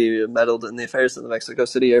 because if he meddled in the affairs of the Mexico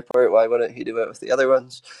City airport, why wouldn't he do it with the other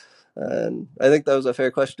ones? And I think that was a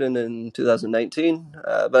fair question in 2019,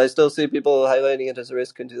 but I still see people highlighting it as a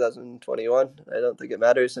risk in 2021. I don't think it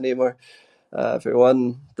matters anymore. For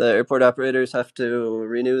one, the airport operators have to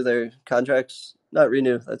renew their contracts. Not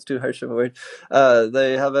renew, that's too harsh of a word.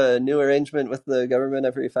 They have a new arrangement with the government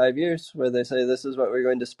every 5 years where they say this is what we're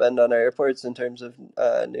going to spend on our airports in terms of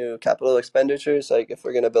new capital expenditures. Like if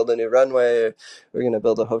we're going to build a new runway, or we're going to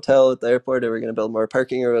build a hotel at the airport, or we're going to build more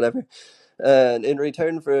parking or whatever. And in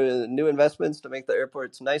return for new investments to make the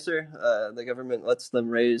airports nicer, the government lets them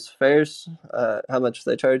raise fares, how much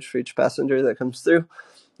they charge for each passenger that comes through.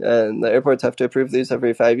 And the airports have to approve these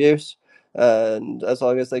every 5 years. And as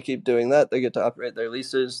long as they keep doing that, they get to operate their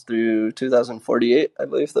leases through 2048, I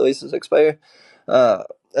believe the leases expire.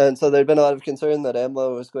 And so there'd been a lot of concern that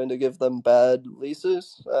AMLO was going to give them bad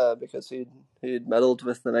leases because he'd meddled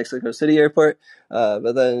with the Mexico City airport.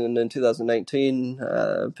 But then in 2019,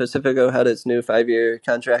 Pacifico had its new 5-year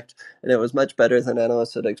contract, and it was much better than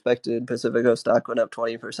analysts had expected. Pacifico stock went up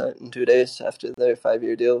 20% in 2 days after their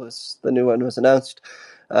 5-year deal the new one was announced.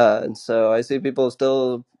 And so I see people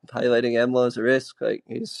still highlighting AMLO as a risk. Like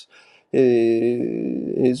he's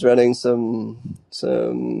running some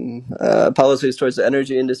policies towards the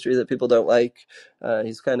energy industry that people don't like.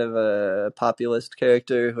 He's kind of a populist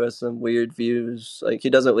character who has some weird views. Like he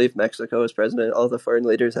doesn't leave Mexico as president. All the foreign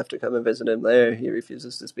leaders have to come and visit him there. He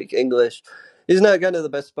refuses to speak English. He's not kind of the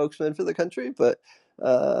best spokesman for the country, but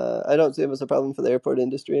I don't see him as a problem for the airport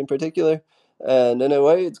industry in particular. And in a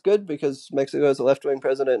way, it's good because Mexico has a left-wing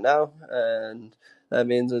president now, and that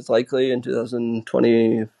means it's likely in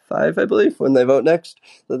 2025, I believe, when they vote next,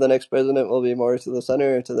 that the next president will be more to the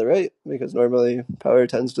center or to the right, because normally power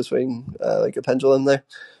tends to swing like a pendulum there.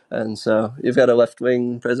 And so you've got a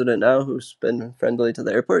left-wing president now who's been friendly to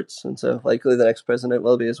the airports, and so likely the next president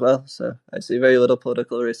will be as well. So I see very little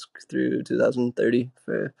political risk through 2030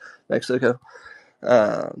 for Mexico.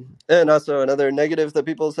 And also another negative that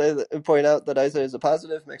people point out that I say is a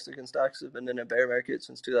positive: Mexican stocks have been in a bear market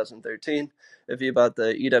since 2013. If you bought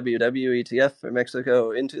the EWW ETF for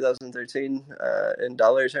Mexico in 2013, in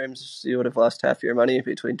dollar terms, you would have lost half your money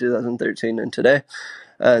between 2013 and today.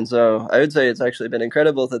 And so I would say it's actually been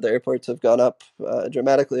incredible that the airports have gone up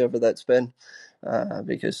dramatically over that span.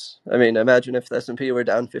 Because, I mean, imagine if the S&P were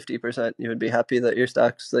down 50%, you would be happy that your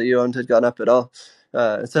stocks that you owned had gone up at all.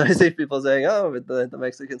 So I see people saying, oh, but the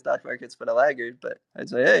Mexican stock market's been a laggard. But I'd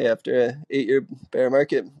say, hey, after an 8-year bear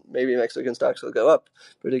market, maybe Mexican stocks will go up,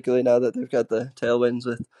 particularly now that they've got the tailwinds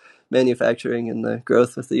with manufacturing and the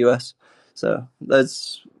growth with the U.S. So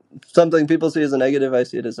that's something people see as a negative. I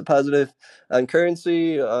see it as a positive. On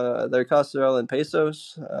currency, their costs are all in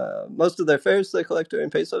pesos. Most of their fares they collect are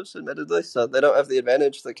in pesos, admittedly, so they don't have the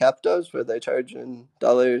advantage the CAP does, where they charge in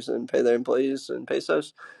dollars and pay their employees in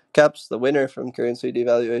pesos. CAP's the winner from currency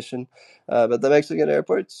devaluation, but the Mexican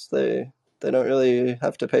airports, they don't really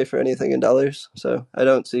have to pay for anything in dollars, so I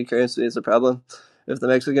don't see currency as a problem. If the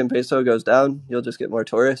Mexican peso goes down, you'll just get more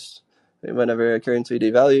tourists. Whenever a currency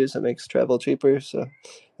devalues, it makes travel cheaper, so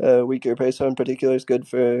weaker peso in particular is good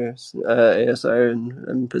for ASR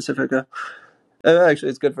and Pacifica. Actually,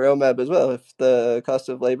 it's good for OMAB as well. If the cost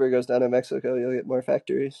of labor goes down in Mexico, you'll get more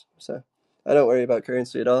factories. So I don't worry about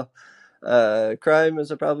currency at all. Crime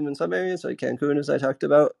is a problem in some areas, like Cancun, as I talked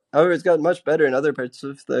about. However, it's gotten much better in other parts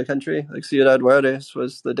of the country. Like Ciudad Juarez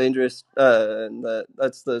was the dangerous, and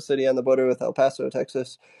that's the city on the border with El Paso,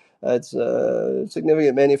 Texas. It's a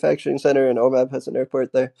significant manufacturing center, and OMAB has an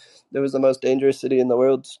airport there. It was the most dangerous city in the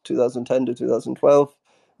world, 2010 to 2012.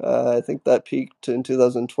 I think that peaked in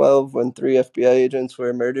 2012 when 3 FBI agents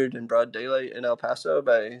were murdered in broad daylight in El Paso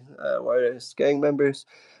by Juarez gang members.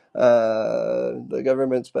 The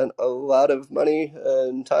government spent a lot of money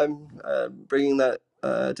and time bringing that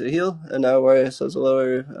to heal, and now Juarez has a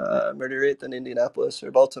lower murder rate than Indianapolis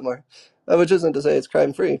or Baltimore, which isn't to say it's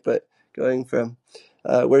crime-free, but going from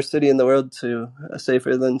worst city in the world to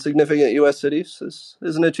safer than significant U.S. cities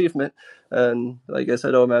is an achievement. And like I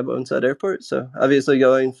said, OMAB owns that airport, so obviously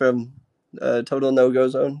going from a total no-go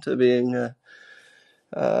zone to being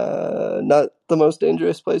not the most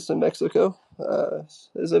dangerous place in Mexico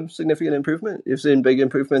is a significant improvement. You've seen big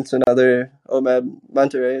improvements in other OMAB.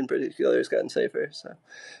 Monterrey in particular has gotten safer. So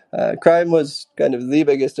crime was kind of the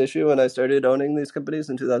biggest issue when I started owning these companies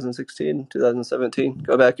in 2016, 2017.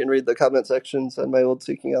 Go back and read the comment sections on my old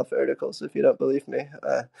Seeking Alpha articles if you don't believe me.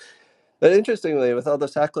 But interestingly, with all the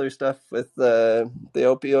Sackler stuff, with the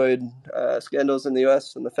opioid scandals in the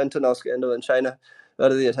U.S. and the fentanyl scandal in China, a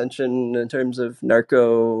lot of the attention in terms of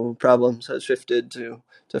narco problems has shifted to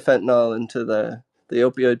fentanyl and to the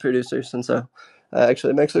opioid producers. And so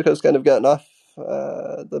actually Mexico's kind of gotten off.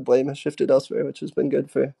 The blame has shifted elsewhere, which has been good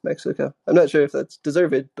for Mexico. I'm not sure if that's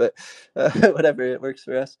deserved, but whatever, it works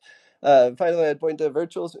for us. Finally, I'd point to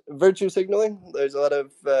virtue signaling. There's a lot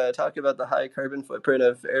of talk about the high carbon footprint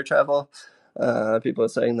of air travel. People are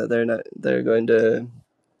saying that they're going to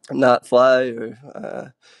not fly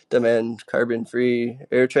or demand carbon-free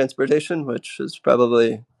air transportation, which is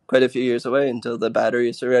probably quite a few years away until the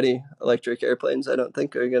batteries are ready. Electric airplanes, I don't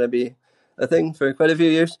think, are going to be a thing for quite a few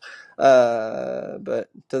years. But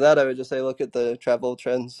to that, I would just say look at the travel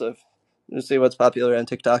trends of see what's popular on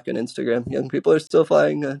TikTok and Instagram. Young people are still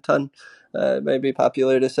flying a ton. It may be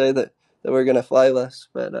popular to say that we're going to fly less,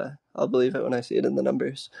 but I'll believe it when I see it in the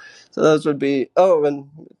numbers. So those would be, and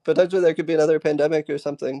potentially there could be another pandemic or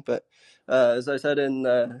something. But as I said in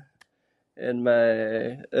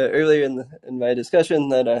my earlier in my discussion,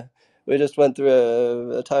 that we just went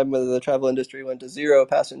through a time where the travel industry went to 0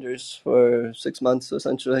 passengers for 6 months,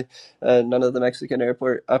 essentially. None of the Mexican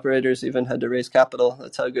airport operators even had to raise capital.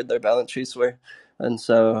 That's how good their balance sheets were. And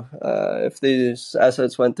so if these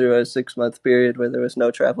assets went through a 6-month period where there was no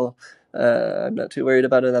travel, I'm not too worried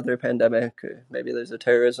about another pandemic, or maybe there's a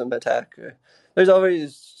terrorism attack. Or there's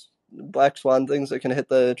always black swan things that can hit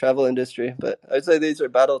the travel industry, but I'd say these are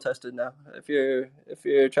battle tested now. If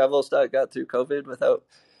your travel stock got through COVID without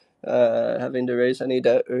having to raise any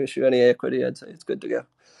debt or issue any equity, I'd say it's good to go.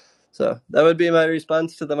 So that would be my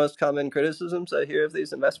response to the most common criticisms I hear of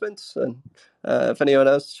these investments. And if anyone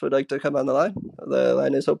else would like to come on the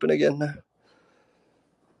line is open again now.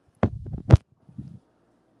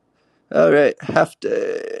 All right, Hefty,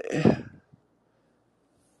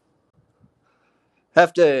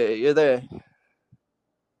 you're there.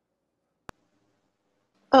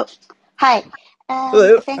 Oh, hi.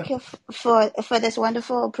 Hello. Thank you for this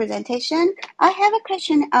wonderful presentation. I have a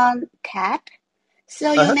question on CAP.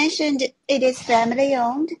 So you mentioned it is family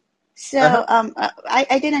owned. So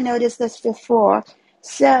I didn't notice this before.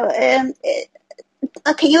 So can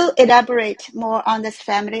you elaborate more on this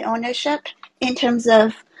family ownership in terms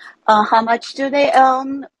of how much do they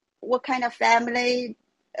own? What kind of family?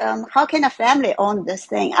 How can a family own this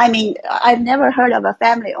thing? I mean, I've never heard of a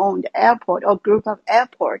family-owned airport or group of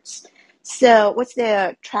airports. So what's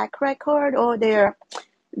their track record or their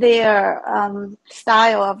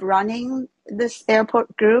style of running this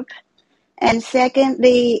airport group? And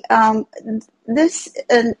secondly,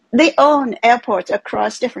 they own airports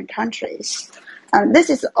across different countries. This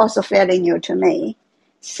is also fairly new to me.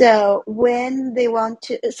 So when they want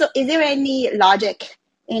to, so is there any logic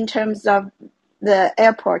in terms of the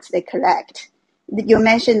airports they collect? You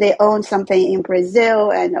mentioned they own something in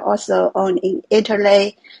Brazil and also own in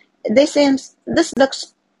Italy. This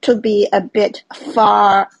looks to be a bit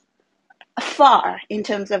far in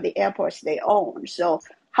terms of the airports they own. So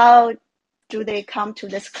how do they come to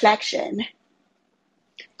this collection?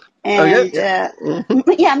 And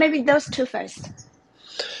yeah, maybe those two first.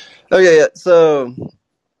 Okay, yeah. So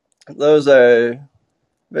those are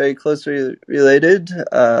very closely related.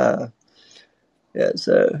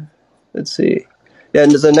 So let's see. Yeah,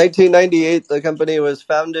 and so 1998, the company was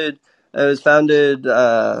founded. It was founded.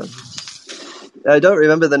 I don't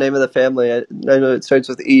remember the name of the family. I know it starts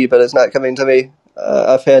with E, but it's not coming to me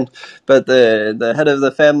offhand. But the head of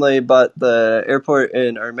the family bought the airport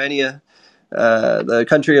in Armenia, the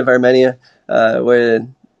country of Armenia, where.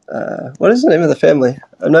 What is the name of the family?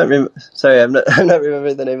 I'm not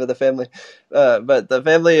remembering the name of the family. But the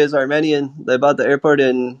family is Armenian. They bought the airport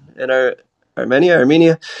in Armenia.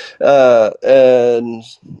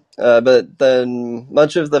 But then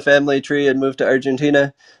much of the family tree had moved to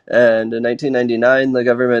Argentina, and in 1999, the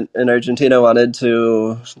government in Argentina wanted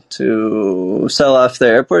to sell off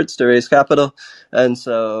their airports to raise capital, and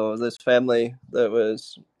so this family that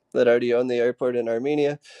already owned the airport in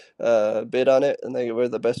Armenia bid on it, and they were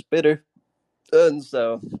the best bidder, and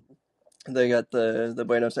so they got the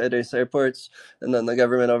Buenos Aires airports, and then the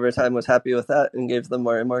government over time was happy with that and gave them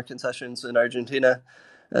more and more concessions in Argentina.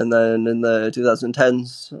 And then in the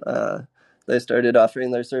 2010s, they started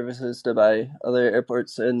offering their services to buy other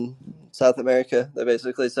airports in South America. They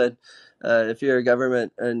basically said, if you're a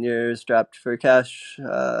government and you're strapped for cash,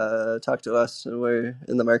 talk to us, and we're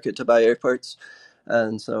in the market to buy airports.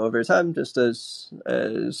 And so over time, just as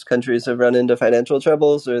countries have run into financial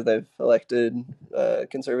troubles or they've elected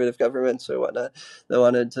conservative governments or whatnot, they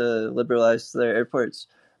wanted to liberalize their airports.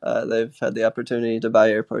 They've had the opportunity to buy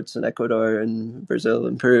airports in Ecuador and Brazil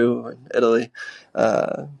and Peru and Italy.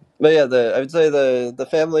 But yeah, I would say the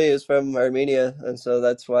family is from Armenia, and so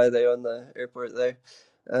that's why they own the airport there.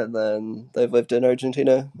 And then they've lived in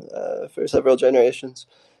Argentina for several generations.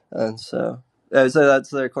 And so I would say that's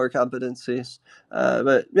their core competencies.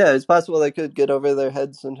 But yeah, it's possible they could get over their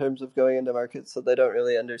heads in terms of going into markets that they don't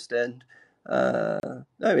really understand. I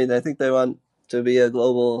mean, I think they want to be a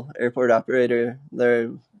global airport operator. They're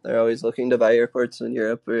always looking to buy airports in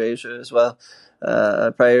Europe or Asia as well.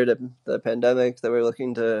 Prior to the pandemic, they were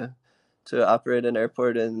looking to operate an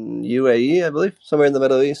airport in UAE, I believe, somewhere in the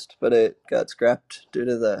Middle East, but it got scrapped due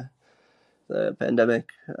to the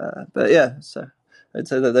pandemic. But yeah, so I'd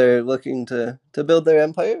say that they're looking to build their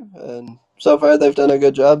empire, and so far they've done a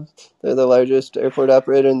good job. They're the largest airport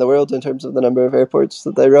operator in the world in terms of the number of airports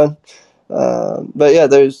that they run. But yeah,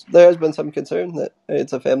 there has been some concern that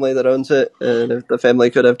it's a family that owns it, and if the family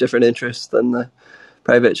could have different interests than the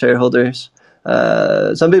private shareholders.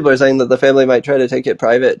 Some people are saying that the family might try to take it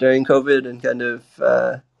private during COVID and kind of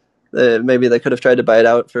maybe they could have tried to buy it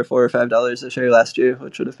out for $4 or $5 a share last year,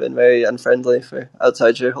 which would have been very unfriendly for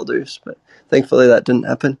outside shareholders. But thankfully, that didn't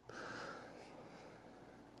happen.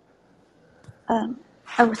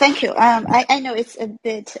 Thank you. I know it's a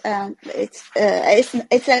bit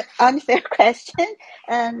it's an unfair question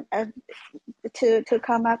to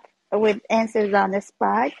come up with answers on the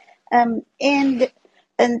spot.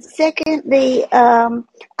 And secondly, I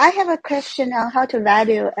have a question on how to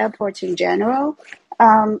value airports in general.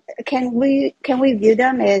 Can we view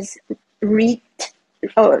them as REIT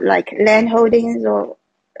or like land holdings or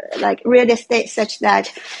like real estate, such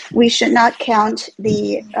that we should not count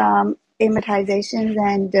the amortizations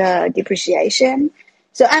and depreciation?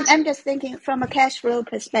 So I'm just thinking from a cash flow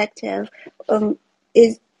perspective,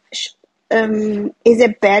 is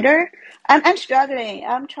it better? I'm struggling.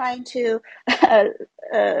 I'm trying to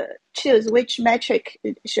choose which metric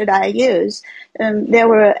should I use. There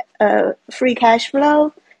were free cash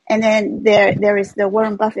flow, and then there is the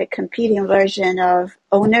Warren Buffett competing version of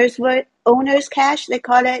owner's cash, they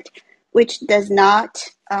call it, which does not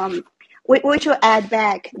which will add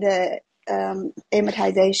back the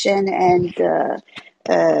amortization and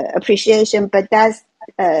appreciation, but does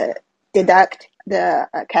deduct the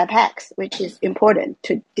capex, which is important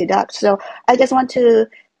to deduct. So I just want to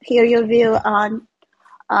hear your view on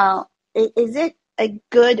is it a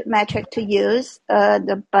good metric to use,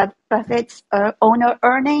 the Buffett's owner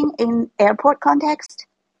earning in airport context?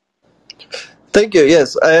 Thank you.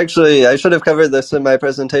 Yes, I should have covered this in my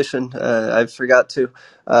presentation. I forgot to.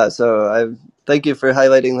 Thank you for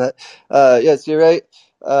highlighting that. Yes, you're right.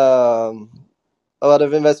 A lot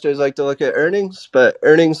of investors like to look at earnings, but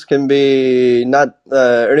earnings can be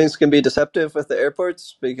deceptive with the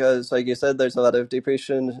airports because, like you said, there's a lot of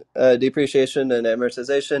depreciation and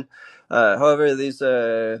amortization. However, this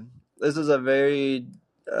is a very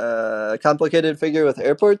complicated figure with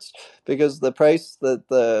airports because the price that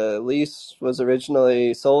the lease was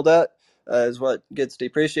originally sold at is what gets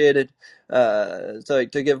depreciated. So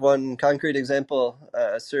to give one concrete example,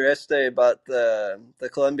 Sureste bought the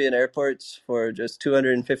Colombian airports for just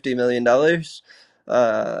 $250 million,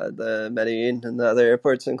 the Medellin and the other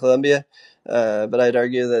airports in Colombia. But I'd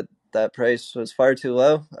argue that price was far too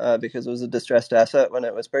low because it was a distressed asset when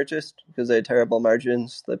it was purchased because they had terrible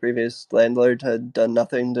margins. The previous landlord had done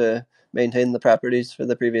nothing to maintain the properties for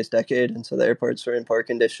the previous decade, and so the airports were in poor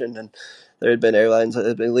condition, and there had been airlines that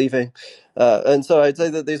had been leaving. And so I'd say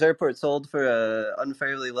that these airports sold for an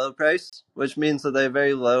unfairly low price, which means that they have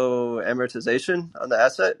very low amortization on the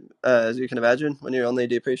asset, as you can imagine, when you're only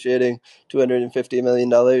depreciating $250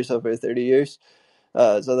 million over 30 years.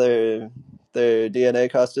 So their D&A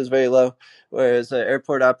cost is very low, whereas an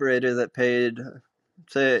airport operator that paid,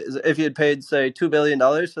 say, if you'd paid, say, $2 billion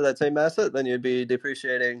for that same asset, then you'd be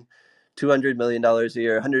depreciating $200 million a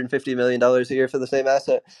year, $150 million a year for the same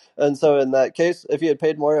asset. And so in that case, if you had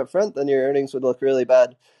paid more up front, then your earnings would look really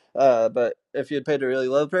bad. But if you had paid a really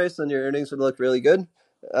low price, then your earnings would look really good.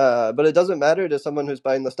 But it doesn't matter to someone who's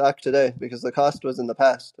buying the stock today because the cost was in the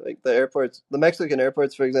past. Like the Mexican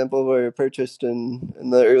airports, for example, were purchased in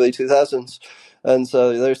the early 2000s. And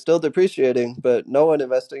so they're still depreciating, but no one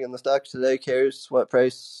investing in the stock today cares what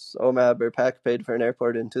price OMAB or PAC paid for an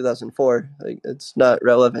airport in 2004. Like, it's not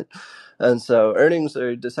relevant. And so earnings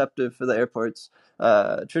are deceptive for the airports.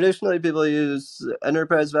 Traditionally, people use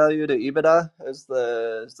enterprise value to EBITDA as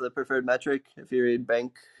the preferred metric. If you read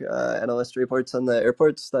bank analyst reports on the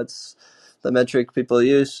airports, that's the metric people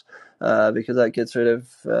use because that gets rid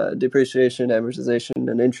of depreciation, amortization,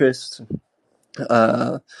 and interest.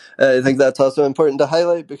 I think that's also important to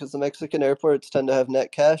highlight because the Mexican airports tend to have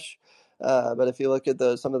net cash. But if you look at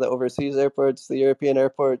some of the overseas airports, the European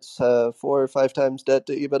airports have 4 or 5 times debt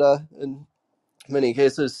to EBITDA. In many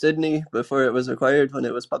cases, Sydney, before it was acquired, when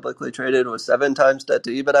it was publicly traded, was 7 times debt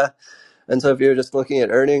to EBITDA. And so if you're just looking at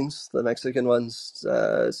earnings, the Mexican ones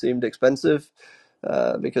seemed expensive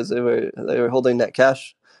because they were holding net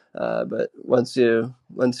cash. But once you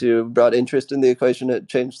brought interest in the equation, it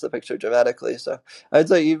changed the picture dramatically. So I'd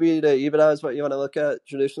say EV to EBITDA is what you want to look at.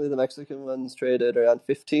 Traditionally, the Mexican ones traded around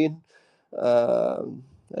 15.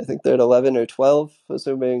 I think they're at 11 or 12,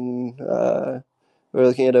 assuming we're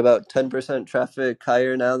looking at about 10% traffic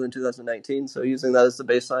higher now than 2019. So using that as the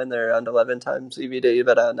baseline, they're around 11 times EV to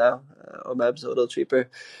EBITDA now. OMAB's a little cheaper.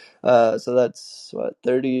 So that's what,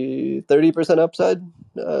 30% upside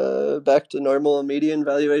back to normal median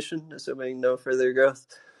valuation, assuming no further growth.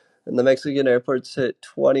 And the Mexican airports hit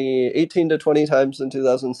 18 to 20 times in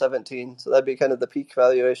 2017. So that'd be kind of the peak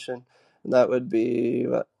valuation. And that would be,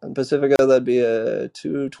 in Pacifico, that'd be a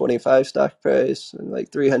 225 stock price and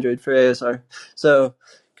like 300 for ASR. So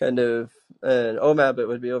kind of, an OMAB, it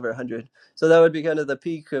would be over 100. So that would be kind of the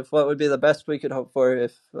peak of what would be the best we could hope for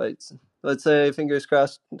if, like, let's say, fingers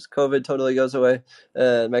crossed, COVID totally goes away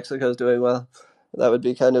and Mexico's doing well. That would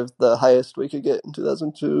be kind of the highest we could get in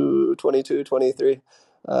 2022, 23.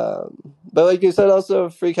 But like you said, also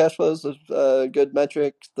free cash flow is a good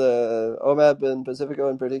metric. The OMAB and Pacifico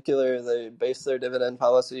in particular, they base their dividend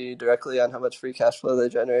policy directly on how much free cash flow they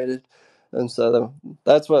generated. And so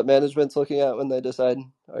that's what management's looking at when they decide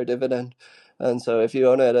our dividend. And so if you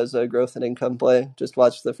own it as a growth and income play, just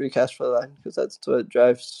watch the free cash flow line, because that's what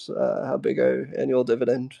drives how big our annual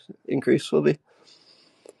dividend increase will be.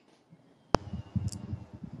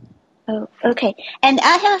 Oh, okay. And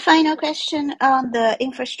I have a final question on the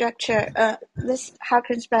infrastructure. This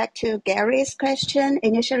harkens back to Gary's question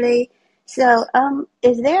initially. So,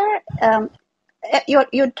 is there,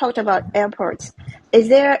 you talked about airports. Is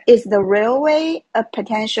the railway a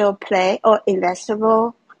potential play or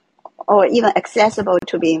investable or even accessible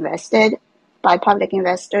to be invested by public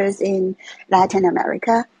investors in Latin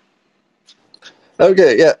America?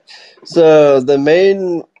 Okay, yeah. So the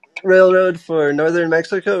main railroad for northern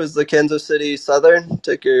Mexico is the Kansas City Southern,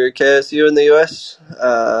 ticker KSU in the U.S.,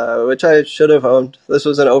 which I should have owned. This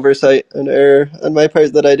was an oversight, an error on my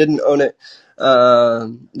part that I didn't own it.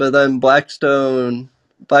 But then Blackstone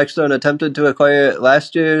attempted to acquire it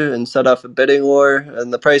last year and set off a bidding war,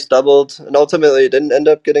 and the price doubled, and ultimately it didn't end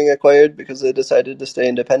up getting acquired because they decided to stay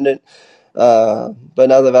independent. But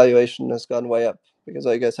now the valuation has gone way up because,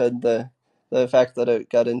 like I said, the fact that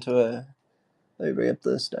it got into a... Let me bring up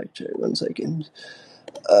the stock chart 1 second.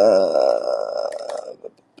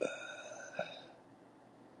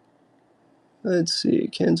 Let's see,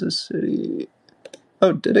 Kansas City.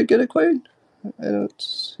 Oh, did it get acquired? I don't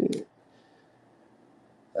see it.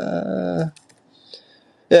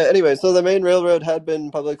 Yeah, anyway, so the main railroad had been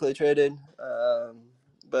publicly traded,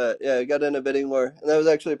 but yeah, it got in a bidding war, and that was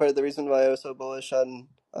actually part of the reason why I was so bullish on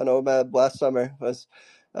OMAB last summer. Was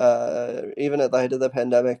even at the height of the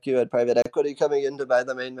pandemic, you had private equity coming in to buy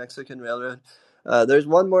the main Mexican railroad. There's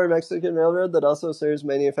one more Mexican railroad that also serves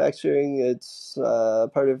manufacturing. It's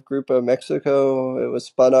part of Grupo Mexico. It was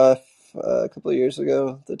spun off a couple of years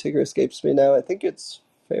ago. The ticker escapes me now. I think it's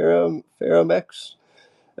Ferromex.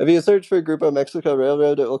 If you search for Grupo Mexico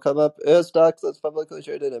Railroad, it will come up. It has stock that's publicly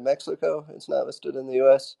traded in Mexico. It's not listed in the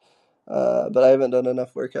U.S., but I haven't done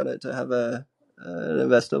enough work on it to have an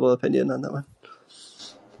investable opinion on that one.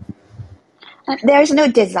 There's no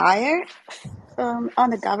desire on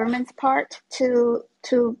the government's part to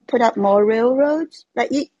put up more railroads,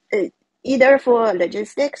 like either for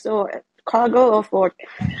logistics or cargo or for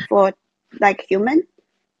like human.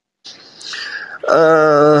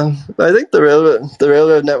 I think the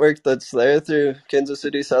railroad network that's there through Kansas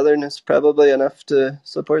City Southern is probably enough to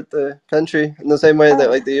support the country in the same way that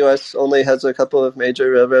like the U.S. only has a couple of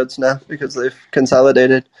major railroads now because they've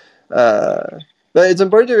consolidated. But it's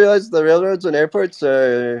important to realize the railroads and airports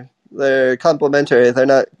they're complementary. They're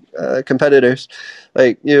not competitors.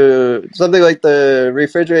 Like something like the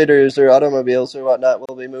refrigerators or automobiles or whatnot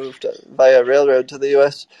will be moved via railroad to the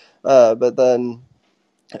U.S. But then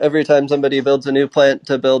every time somebody builds a new plant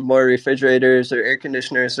to build more refrigerators or air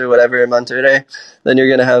conditioners or whatever in Monterrey, then you're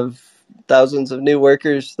going to have thousands of new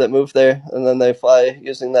workers that move there, and then they fly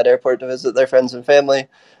using that airport to visit their friends and family.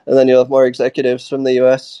 And then you'll have more executives from the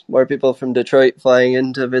U.S., more people from Detroit flying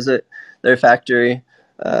in to visit their factory.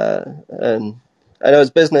 And I know it's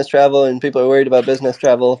business travel, and people are worried about business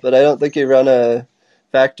travel, but I don't think you run a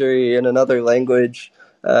factory in another language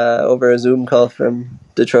over a Zoom call from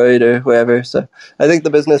Detroit or wherever. So I think the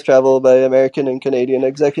business travel by American and Canadian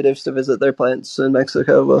executives to visit their plants in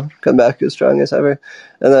Mexico will come back as strong as ever.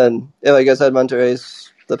 And then, like I said,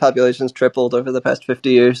 the population's tripled over the past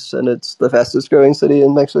 50 years, and it's the fastest growing city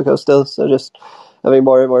in Mexico still. So just having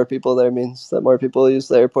more and more people there means that more people use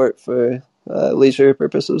the airport for leisure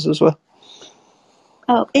purposes as well.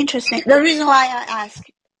 Oh, interesting. The reason why I ask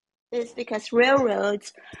is because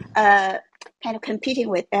railroads kind of competing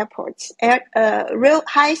with airports. Real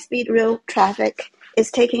high-speed rail traffic is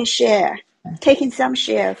taking some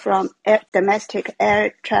share from domestic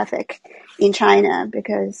air traffic in China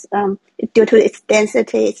because due to its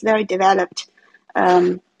density, it's very developed.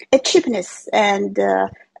 cheapness, and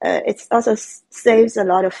it also saves a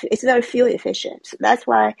lot of. It's very fuel efficient. So that's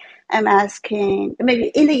why I'm asking. Maybe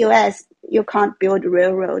in the U.S. you can't build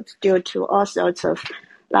railroads due to all sorts of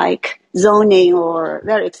like zoning or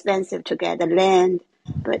very expensive to get the land.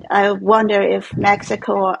 But I wonder if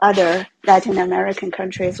Mexico or other Latin American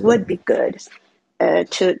countries would be good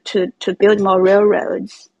to build more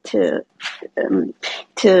railroads to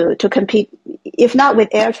compete, if not with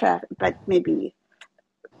air traffic, but maybe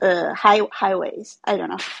highways. I don't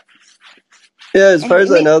know. Yeah, as far as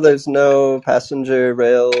I Anyway, know, there's no passenger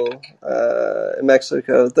rail in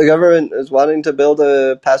Mexico. The government is wanting to build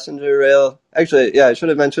a passenger rail. Actually, yeah, I should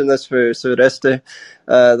have mentioned this for Sureste.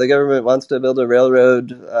 The government wants to build a railroad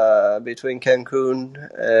between Cancun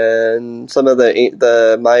and some of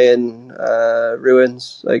the Mayan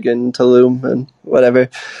ruins, like in Tulum and whatever,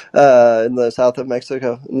 in the south of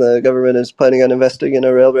Mexico. And the government is planning on investing in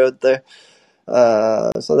a railroad there.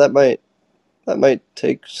 So that might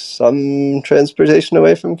take some transportation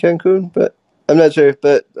away from Cancun, but I'm not sure.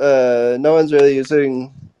 But no one's really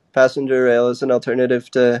using passenger rail as an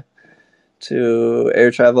alternative to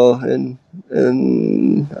air travel in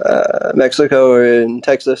Mexico or in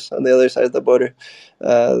Texas on the other side of the border.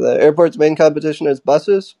 The airport's main competition is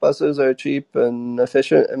buses. Buses are cheap and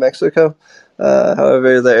efficient in Mexico.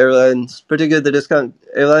 However, the airlines, particularly the discount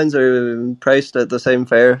airlines, are priced at the same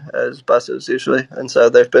fare as buses usually, and so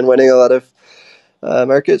they've been winning a lot of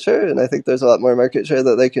market share, and I think there's a lot more market share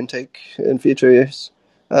that they can take in future years.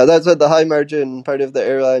 That said, the high margin part of the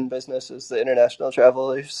airline business is the international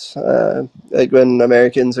travelers. Like when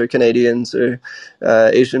Americans or Canadians or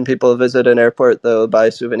Asian people visit an airport, they'll buy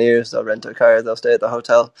souvenirs, they'll rent a car, they'll stay at the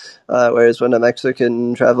hotel. Whereas when a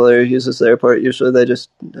Mexican traveler uses the airport, usually they just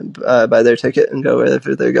buy their ticket and go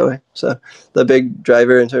wherever they're going. So the big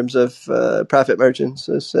driver in terms of profit margins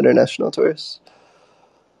is international tourists.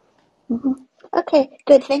 mm-hmm. Okay,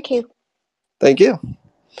 good. Thank you. Thank you.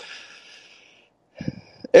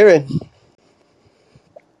 Aaron,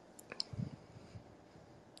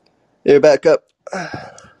 you're back up.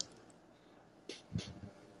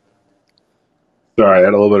 Sorry, I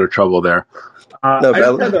had a little bit of trouble there. No I just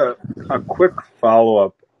problem. had a quick follow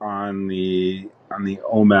up on the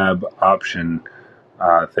OMAB option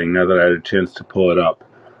thing. Now that I had a chance to pull it up,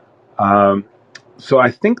 so I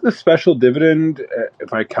think the special dividend,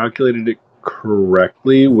 if I calculated it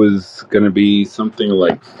correctly, was going to be something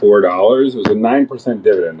like $4. It was a 9%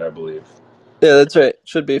 dividend, I believe. Yeah, that's right.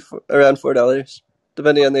 Should be around $4,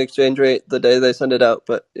 depending on the exchange rate the day they send it out.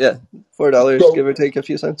 But yeah, $4, So, give or take a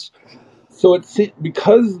few cents. so it's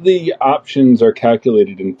because the options are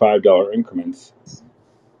calculated in $5 increments,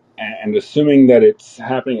 and assuming that it's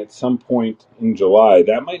happening at some point in July,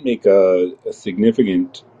 that might make a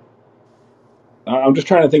significant. I'm just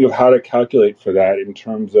trying to think of how to calculate for that in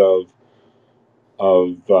terms of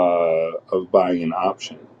buying an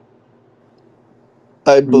option.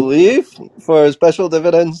 I believe for special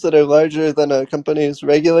dividends that are larger than a company's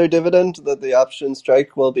regular dividend, that the option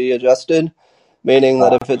strike will be adjusted, meaning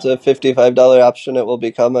that if it's a $55 option, it will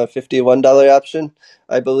become a $51 option,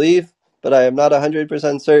 I believe, but I am not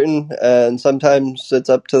 100% certain, and sometimes it's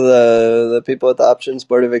up to the people at the Options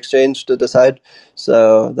Board of Exchange to decide,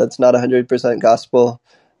 so that's not 100% gospel,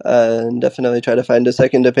 and definitely try to find a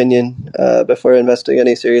second opinion before investing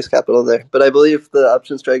any serious capital there. But I believe the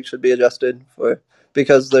option strike should be adjusted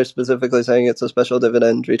because they're specifically saying it's a special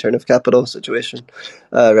dividend return of capital situation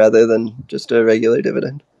rather than just a regular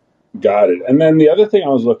dividend. Got it. And then the other thing I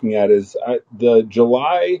was looking at is the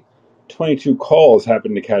July 22 calls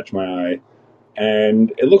happened to catch my eye,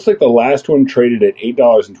 and it looks like the last one traded at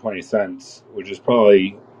 $8.20, which is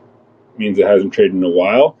probably means it hasn't traded in a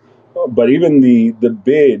while. But even the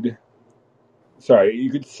bid, sorry, you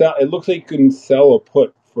could sell. It looks like you can sell a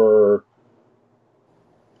put for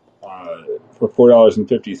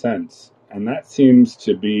 $4.50, and that seems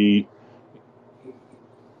to be,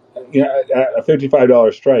 at a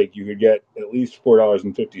 $55 strike, you could get at least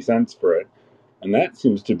 $4.50 for it, and that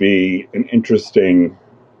seems to be an interesting.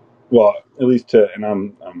 Well, at least and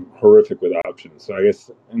I'm horrific with options, so I guess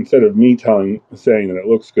instead of me saying that it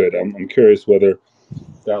looks good, I'm curious whether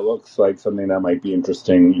that looks like something that might be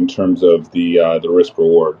interesting in terms of the risk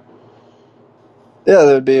reward. Yeah,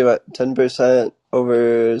 that would be what, 10%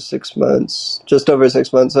 over 6 months, just over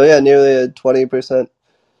 6 months. So yeah, nearly a 20%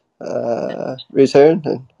 return.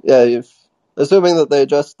 And yeah, assuming that they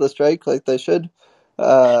adjust the strike like they should,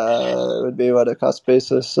 it would be what, a cost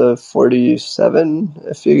basis of 47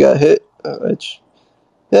 if you got hit, which,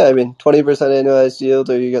 yeah, I mean, 20% annualized yield,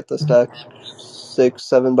 or you get the stock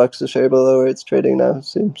 $6-7 a share below where it's trading now.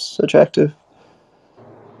 Seems attractive.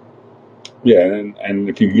 Yeah, and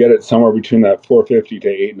if you get it somewhere between that 450 to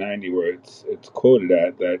 890 where it's quoted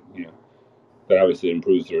at, that that obviously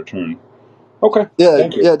improves the return. Okay, Yeah,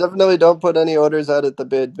 thank you. yeah, definitely don't put any orders out at the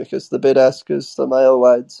bid because the bid ask is a mile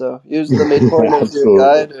wide. So use the midpoint as your Absolutely.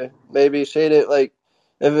 guide, or maybe shade it like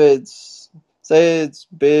if it's say it's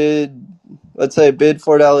bid, let's say bid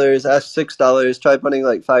 $4, ask $6. Try putting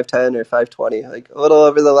like 510 or 520, like a little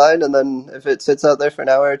over the line, and then if it sits out there for an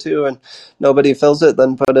hour or two and nobody fills it,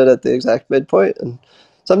 then put it at the exact midpoint. And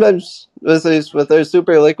sometimes with these, with their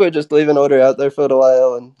super liquid, just leave an order out there for a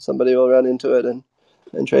while, and somebody will run into it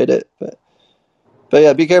and trade it. But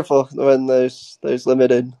yeah, be careful when there's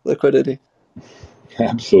limited liquidity.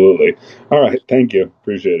 Absolutely. All right, thank you.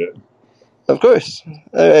 Appreciate it. Of course.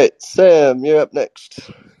 All right, Sam, you're up next.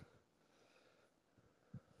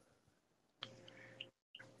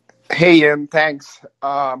 Hey Ian, thanks.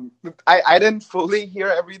 I didn't fully hear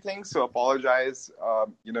everything, so apologize.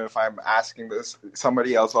 If I'm asking this,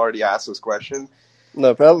 somebody else already asked this question.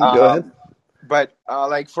 No problem. Go ahead. But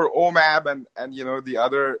like for OMAB and the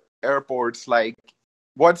other airports, like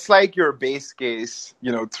what's like your base case,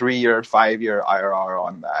 3-year, 5-year IRR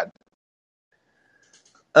on that?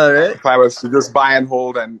 All right. If I was to just buy and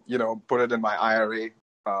hold and put it in my IRA,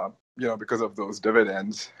 because of those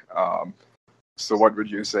dividends. So what would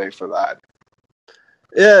you say for that?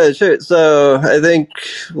 Yeah, sure. So I think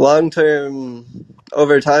long term,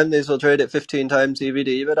 over time, these will trade at 15 times EV to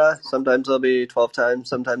EBITDA. Sometimes they'll be 12 times,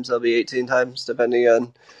 sometimes they'll be 18 times, depending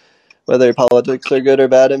on whether politics are good or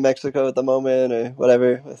bad in Mexico at the moment or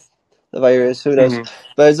whatever with the virus. Who knows? Mm-hmm.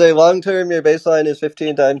 But I'd say long term, your baseline is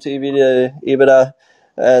 15 times EV to EBITDA.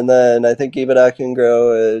 And then I think EBITDA can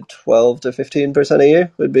grow at 12 to 15% a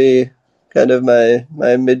year would be kind of my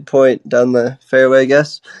midpoint down the fairway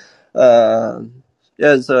guess.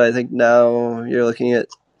 Yeah, so I think now you're looking at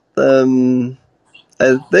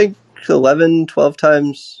I think 11, 12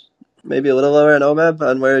 times, maybe a little lower in OMAB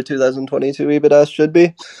on where 2022 EBITDA should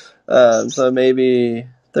be. So maybe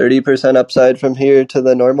 30% upside from here to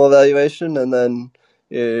the normal valuation, and then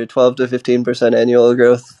your 12 to 15% annual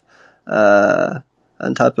growth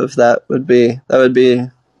on top of that would be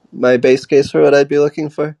my base case for what I'd be looking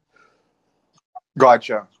for.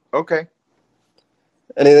 Gotcha. Okay.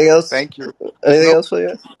 Anything else? Thank you. Anything else for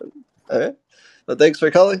you? All right. Well, thanks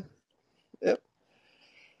for calling. Yep.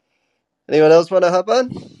 Anyone else want to hop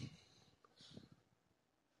on?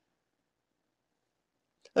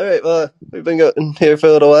 All right, well, we've been going here for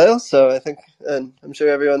a little while, so I think, and I'm sure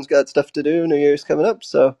everyone's got stuff to do. New Year's coming up,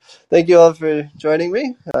 so thank you all for joining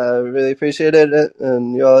me. I really appreciated it,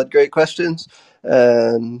 and you all had great questions,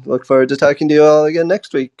 and look forward to talking to you all again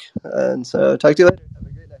next week. And so, talk to you later.